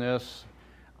monitoring this.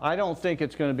 I don't think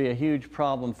it's going to be a huge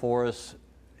problem for us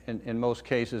in most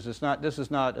cases. This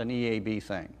is not an EAB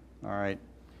thing, all right?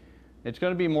 It's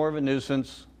going to be more of a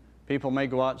nuisance. People may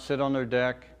go out and sit on their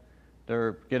deck,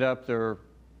 get up, their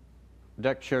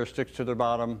deck chair sticks to their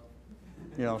bottom,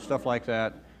 you know, stuff like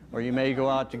that. Or you may go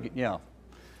out to get,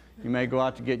 you may go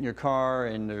out to get in your car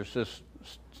and there's this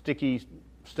sticky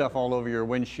stuff all over your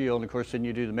windshield, and of course then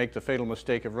you make the fatal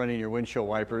mistake of running your windshield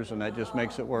wipers, and that just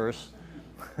makes it worse.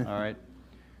 All right.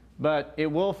 But it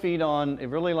will feed on, it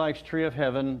really likes tree of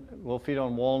heaven. It will feed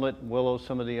on walnut, willow,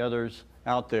 some of the others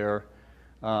out there.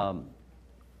 For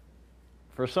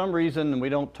some reason, and we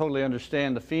don't totally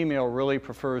understand, the female really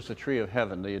prefers the tree of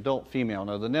heaven, the adult female.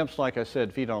 Now the nymphs, like I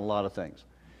said, feed on a lot of things.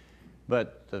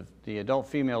 But the adult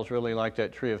females really like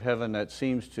that tree of heaven. That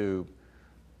seems to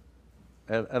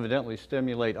evidently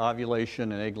stimulate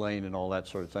ovulation and egg laying and all that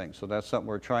sort of thing. So that's something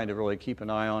we're trying to really keep an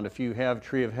eye on. If you have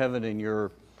tree of heaven in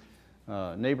your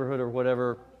neighborhood or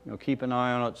whatever, keep an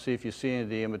eye on it, see if you see any of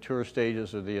the immature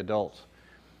stages of the adults.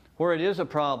 Where it is a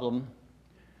problem,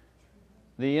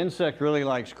 the insect really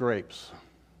likes grapes.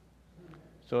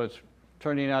 So it's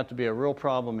turning out to be a real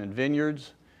problem in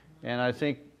vineyards. And I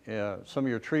think some of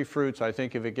your tree fruits, I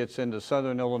think if it gets into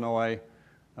southern Illinois,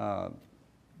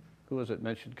 who was it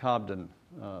mentioned? Cobden.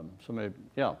 Somebody,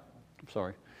 yeah, I'm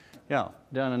sorry. Yeah,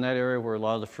 down in that area where a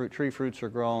lot of the tree fruits are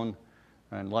grown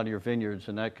and a lot of your vineyards,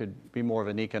 and that could be more of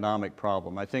an economic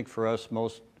problem. I think for us,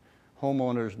 most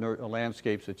homeowners,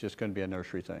 landscapes, it's just going to be a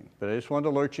nursery thing. But I just wanted to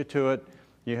alert you to it.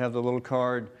 You have the little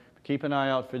card. Keep an eye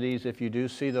out for these. If you do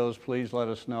see those, please let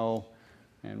us know,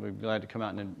 and we'd be glad to come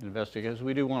out and investigate, because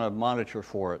we do want to monitor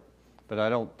for it. But I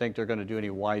don't think they're going to do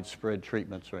any widespread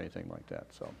treatments or anything like that.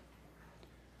 So,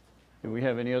 do we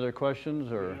have any other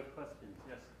questions? Or? We have questions,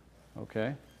 yes.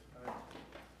 Okay. All right.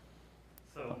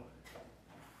 So,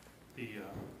 the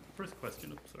first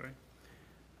question, sorry.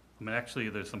 I mean, actually,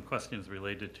 there's some questions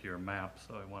related to your map,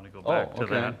 so I want to go back to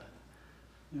that.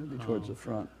 Maybe towards the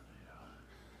front.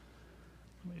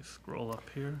 Let me scroll up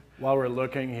here. While we're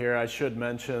looking here, I should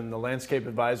mention the Landscape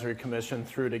Advisory Commission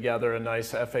threw together a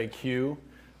nice FAQ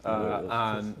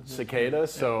on cicada,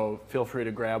 so feel free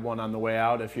to grab one on the way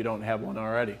out if you don't have one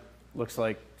already. Looks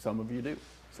like some of you do.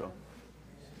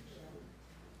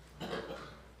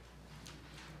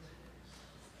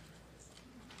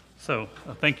 So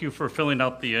thank you for filling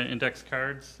out the index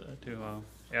cards to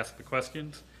ask the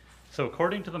questions. So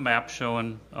according to the map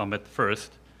shown at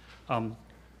first,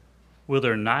 will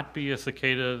there not be a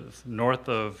cicada north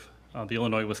of the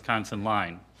Illinois-Wisconsin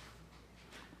line?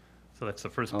 So that's the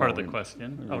first part of the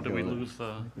question. Oh, did we lose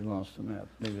the... We lost the map.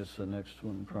 Maybe it's the next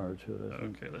one prior to it.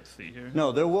 Okay, let's see here.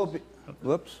 No, there will be...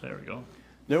 Whoops. There we go.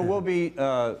 There will be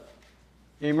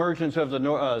the emergence of the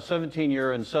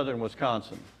 17-year in southern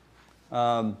Wisconsin.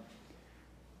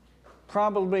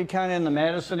 Probably kind of in the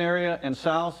Madison area and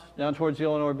south, down towards the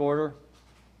Illinois border.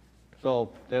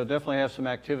 So they'll definitely have some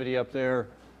activity up there.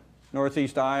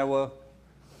 Northeast Iowa,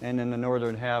 and in the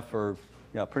northern half, or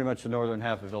yeah, pretty much the northern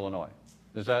half of Illinois.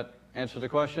 Does that answer the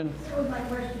question? That was my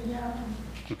question, yeah.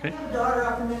 Okay. I have a daughter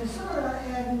up in Minnesota,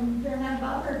 and they're not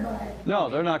bothered by it. No,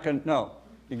 they're not going to, no.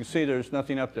 You can see there's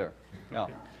nothing up there. No.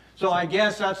 So I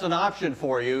guess that's an option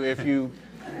for you if you...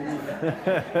 All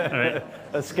right.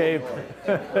 Escape.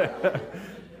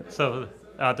 So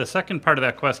the second part of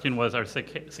that question was, are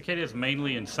cicadas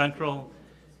mainly in central,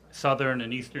 southern,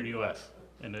 and eastern U.S.?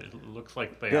 And it looks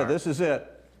like they are. Yeah, this is it.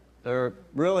 They're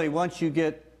really, once you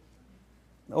get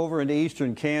over into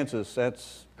eastern Kansas,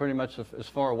 that's pretty much as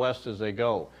far west as they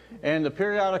go. And the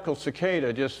periodical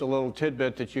cicada, just a little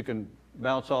tidbit that you can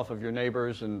bounce off of your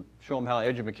neighbors and show them how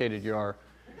educated you are.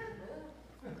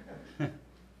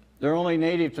 They're only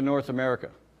native to North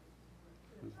America.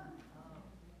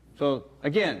 So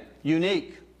again,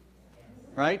 unique,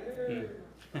 right?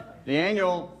 The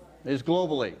annual is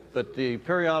globally, but the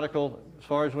periodical, as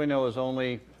far as we know, is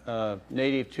only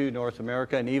native to North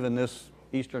America and even this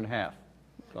eastern half.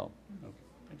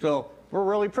 So we're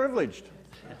really privileged.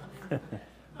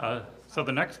 So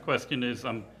the next question is,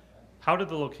 how did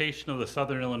the location of the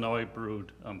southern Illinois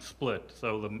brood split?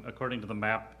 So according to the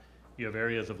map, you have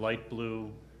areas of light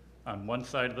blue on one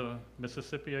side of the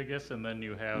Mississippi, I guess, and then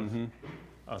you have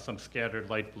some scattered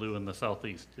light blue in the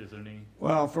southeast. Is there any?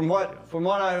 Well, from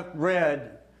what I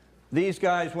read, these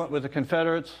guys went with the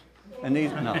Confederates, and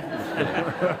these no.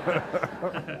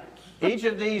 Each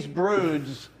of these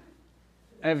broods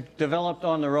have developed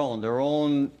on their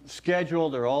own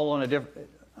schedule. They're all on a different.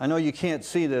 I know you can't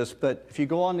see this, but if you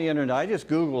go on the internet, I just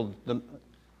Googled the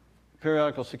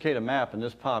periodical cicada map, and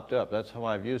this popped up. That's how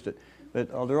I've used it. But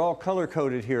they're all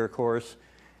color-coded here, of course,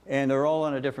 and they're all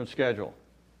on a different schedule.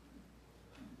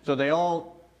 So they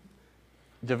all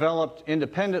developed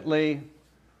independently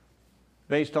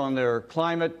based on their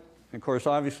climate. Of course,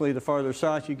 obviously, the farther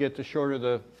south you get, the shorter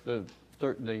the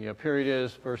period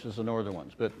is versus the northern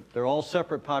ones. But they're all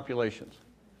separate populations.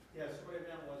 Yes, what I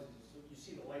meant was you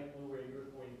see the light blue where you were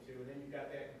pointing to, and then you've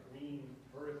got that green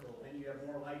vertical, and you have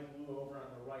more light blue over on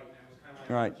the right. And I was kind of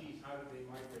like, Right. geez, how did they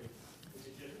migrate? Is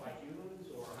it just by humans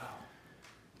or how?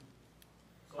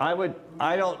 So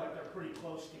I don't. Like they're pretty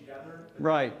close together.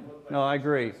 Right. No, I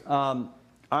agree.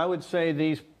 I would say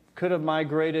these could have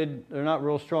migrated. They're not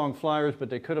real strong flyers, but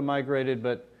they could have migrated.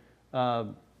 But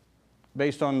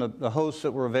based on the hosts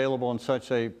that were available and such,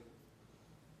 they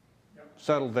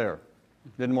settled there.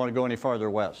 Didn't want to go any farther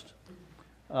west.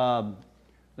 The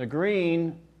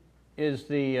green is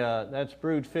that's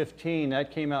brood 15.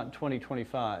 That came out in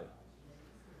 2025.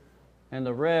 And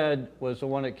the red was the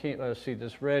one that came, let's see,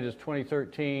 this red is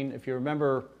 2013. If you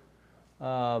remember,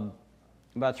 about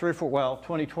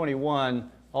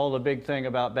 2021, all the big thing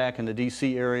about back in the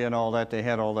DC area and all that, they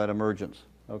had all that emergence,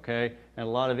 okay? And a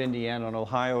lot of Indiana and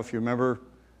Ohio, if you remember,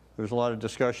 there was a lot of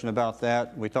discussion about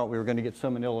that. We thought we were going to get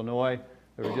some in Illinois.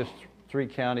 There were just 3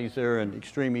 counties there in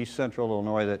extreme east central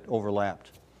Illinois that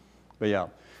overlapped. But yeah,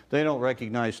 they don't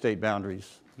recognize state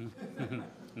boundaries,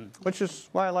 which is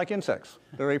why I like insects.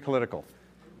 They're apolitical.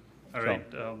 All right.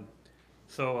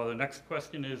 So the next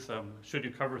question is, should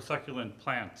you cover succulent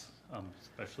plants,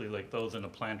 especially like those in a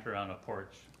planter on a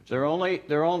porch? Their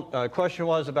own question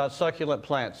was about succulent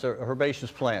plants,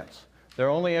 herbaceous plants. They're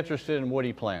only interested in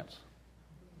woody plants.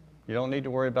 You don't need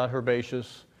to worry about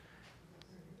herbaceous.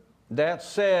 That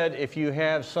said, if you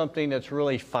have something that's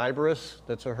really fibrous,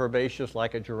 that's a herbaceous,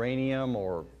 like a geranium,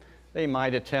 or they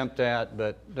might attempt that,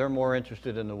 but they're more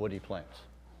interested in the woody plants.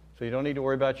 So you don't need to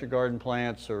worry about your garden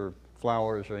plants or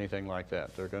flowers or anything like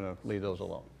that. They're going to leave those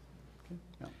alone.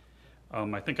 Okay.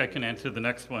 Yeah. I think I can answer the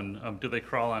next one. Do they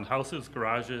crawl on houses,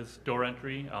 garages, door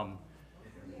entry?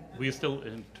 We used to,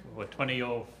 in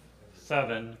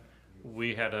 2007,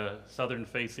 we had a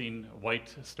southern-facing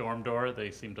white storm door.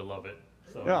 They seem to love it.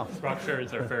 So yeah.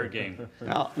 Structures are fair game.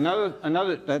 Now,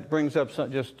 another that brings up,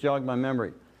 just jogged my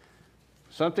memory.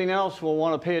 Something else we'll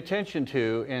want to pay attention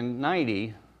to in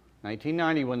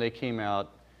 1990 when they came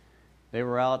out, they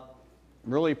were out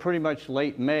really pretty much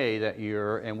late May that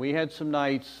year, and we had some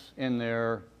nights in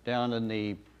there down in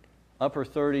the upper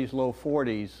 30s, low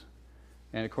 40s.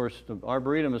 And of course, the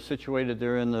Arboretum is situated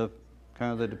there in the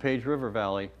kind of the DuPage River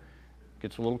Valley. It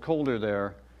gets a little colder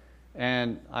there.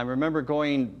 And I remember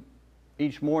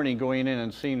each morning going in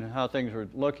and seeing how things were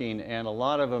looking, and a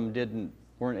lot of them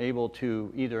weren't able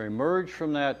to either emerge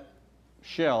from that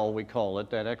shell, we call it,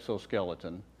 that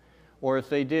exoskeleton, or if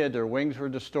they did, their wings were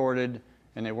distorted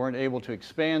and they weren't able to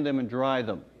expand them and dry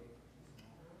them.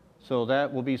 So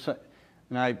that will be,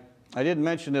 and I didn't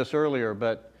mention this earlier,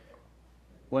 but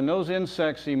when those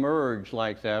insects emerge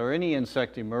like that, or any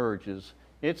insect emerges,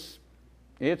 it's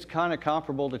kind of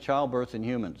comparable to childbirth in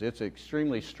humans. It's an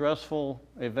extremely stressful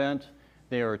event.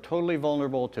 They are totally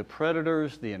vulnerable to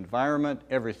predators, the environment,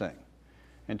 everything,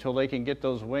 until they can get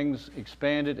those wings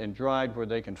expanded and dried where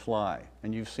they can fly.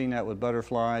 And you've seen that with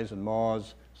butterflies and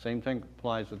moths. Same thing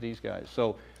applies with these guys.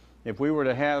 So if we were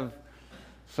to have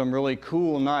some really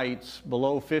cool nights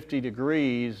below 50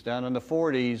 degrees down in the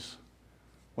 40s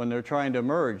when they're trying to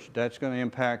emerge, that's going to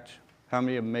impact how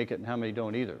many of them make it and how many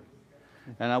don't either.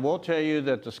 And I will tell you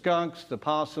that the skunks, the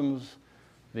possums,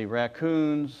 the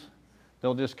raccoons,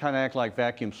 they'll just kind of act like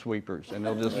vacuum sweepers, and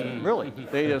they'll just, really,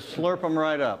 they just slurp them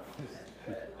right up.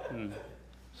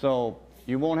 So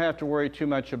you won't have to worry too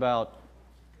much about,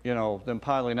 you know, them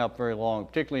piling up very long,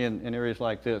 particularly in areas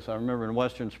like this. I remember in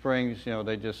Western Springs, you know,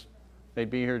 they'd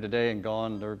be here today and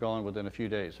gone. They're gone within a few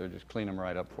days. They'll just clean them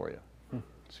right up for you.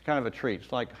 It's kind of a treat.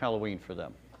 It's like Halloween for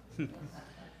them. All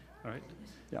right.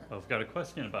 Yeah. Well, I've got a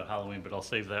question about Halloween, but I'll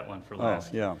save that one for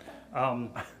last. Oh,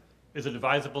 yeah. Is it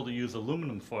advisable to use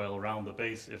aluminum foil around the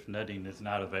base if netting is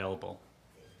not available?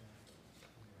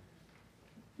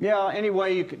 Yeah,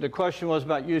 anyway, the question was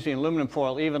about using aluminum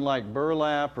foil, even like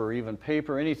burlap or even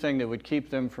paper, anything that would keep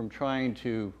them from trying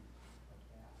to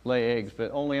lay eggs,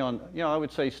 but only on, you know, I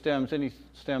would say stems, any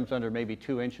stems under maybe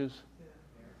 2 inches.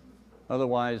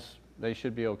 Otherwise, they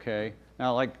should be okay.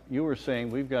 Now, like you were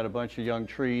saying, we've got a bunch of young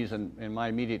trees in my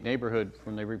immediate neighborhood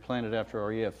when they replanted after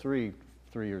our EF3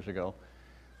 3 years ago,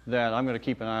 that I'm going to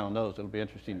keep an eye on those. It'll be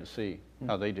interesting to see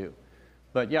how they do.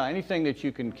 But yeah, anything that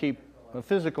you can keep a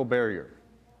physical barrier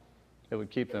that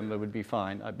would keep them, that would be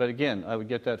fine. But again, I would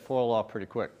get that foil off pretty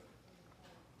quick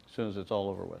as soon as it's all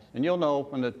over with. And you'll know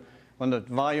when the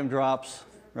volume drops,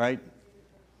 right?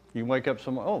 You wake up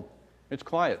somewhere, oh, it's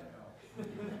quiet.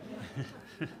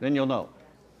 Then you'll know.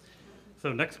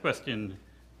 So next question,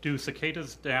 do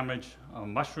cicadas damage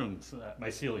mushrooms,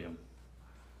 mycelium?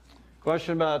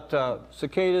 Question about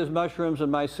cicadas, mushrooms,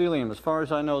 and mycelium. As far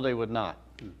as I know, they would not.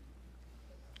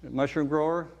 Mushroom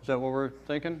grower, is that what we're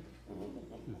thinking?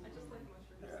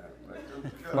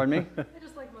 Pardon me? I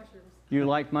just like mushrooms. You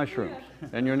like mushrooms,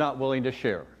 and you're not willing to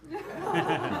share.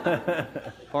 As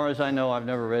far as I know, I've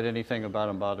never read anything about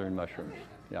them bothering mushrooms.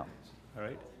 Yeah. All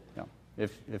right. Yeah.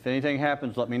 If anything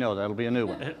happens, let me know. That'll be a new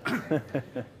one.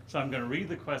 So I'm going to read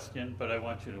the question, but I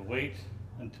want you to wait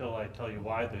until I tell you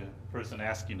why the person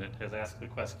asking it has asked the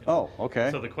question. Oh,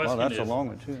 okay. So the question that's is, a long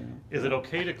one, too. is it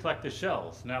okay to collect the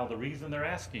shells? Now, the reason they're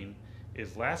asking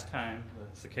is last time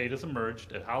the cicadas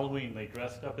emerged at Halloween, they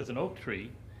dressed up as an oak tree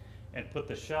and put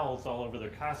the shells all over their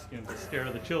costume to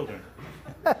scare the children.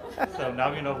 So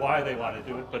now you know why they want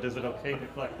to do it, but is it okay to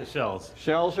collect the shells?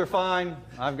 Shells are fine.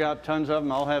 I've got tons of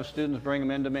them. I'll have students bring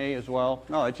them into me as well.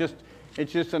 No, it's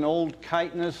just an old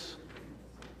chitinous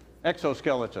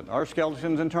exoskeleton. Our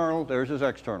skeleton's internal, theirs is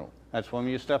external. That's when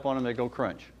you step on them, they go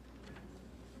crunch.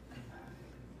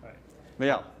 All right. But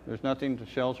yeah, there's nothing, the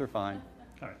shells are fine.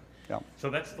 All right. Yeah. So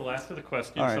that's the last of the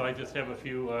questions. All right. So I just have a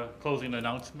few closing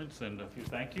announcements and a few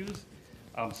thank yous.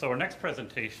 So our next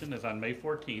presentation is on May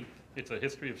 14th. It's a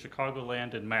history of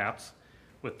Chicagoland and maps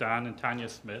with Don and Tanya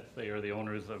Smith. They are the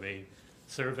owners of a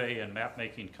survey and map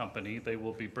making company. They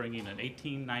will be bringing an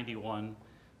 1891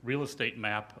 real estate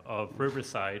map of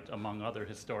Riverside, among other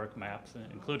historic maps,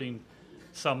 including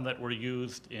some that were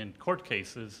used in court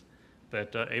cases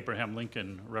that Abraham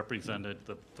Lincoln represented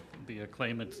the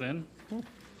claimants in.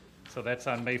 So that's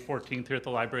on May 14th here at the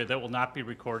library. That will not be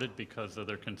recorded because of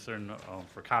their concern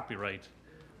for copyright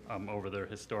over their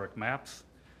historic maps.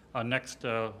 Next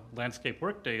Landscape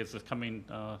Workday is this coming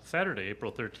Saturday,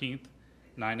 April 13th,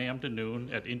 9 a.m. to noon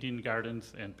at Indian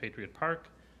Gardens and Patriot Park.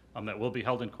 That will be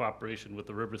held in cooperation with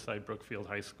the Riverside Brookfield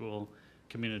High School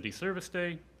Community Service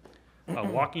Day.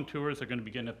 Walking tours are going to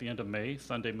begin at the end of May,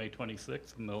 Sunday, May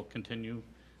 26th, and they'll continue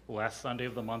last Sunday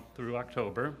of the month through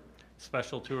October.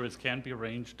 Special tours can be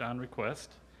arranged on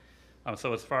request.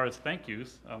 So as far as thank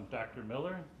yous, Dr.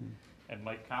 Miller and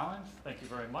Mike Collins, thank you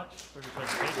very much for your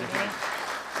presentation today.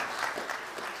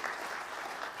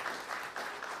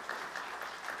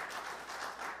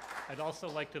 I'd also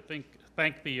like to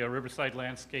thank the Riverside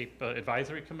Landscape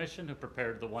Advisory Commission who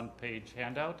prepared the one-page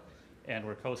handout and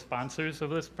were co-sponsors of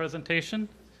this presentation.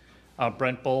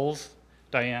 Brent Bowles,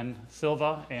 Diane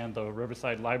Silva, and the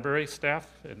Riverside Library staff,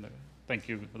 and thank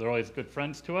you, they're always good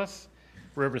friends to us.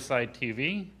 Riverside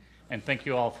TV, and thank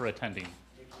you all for attending.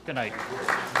 Good night.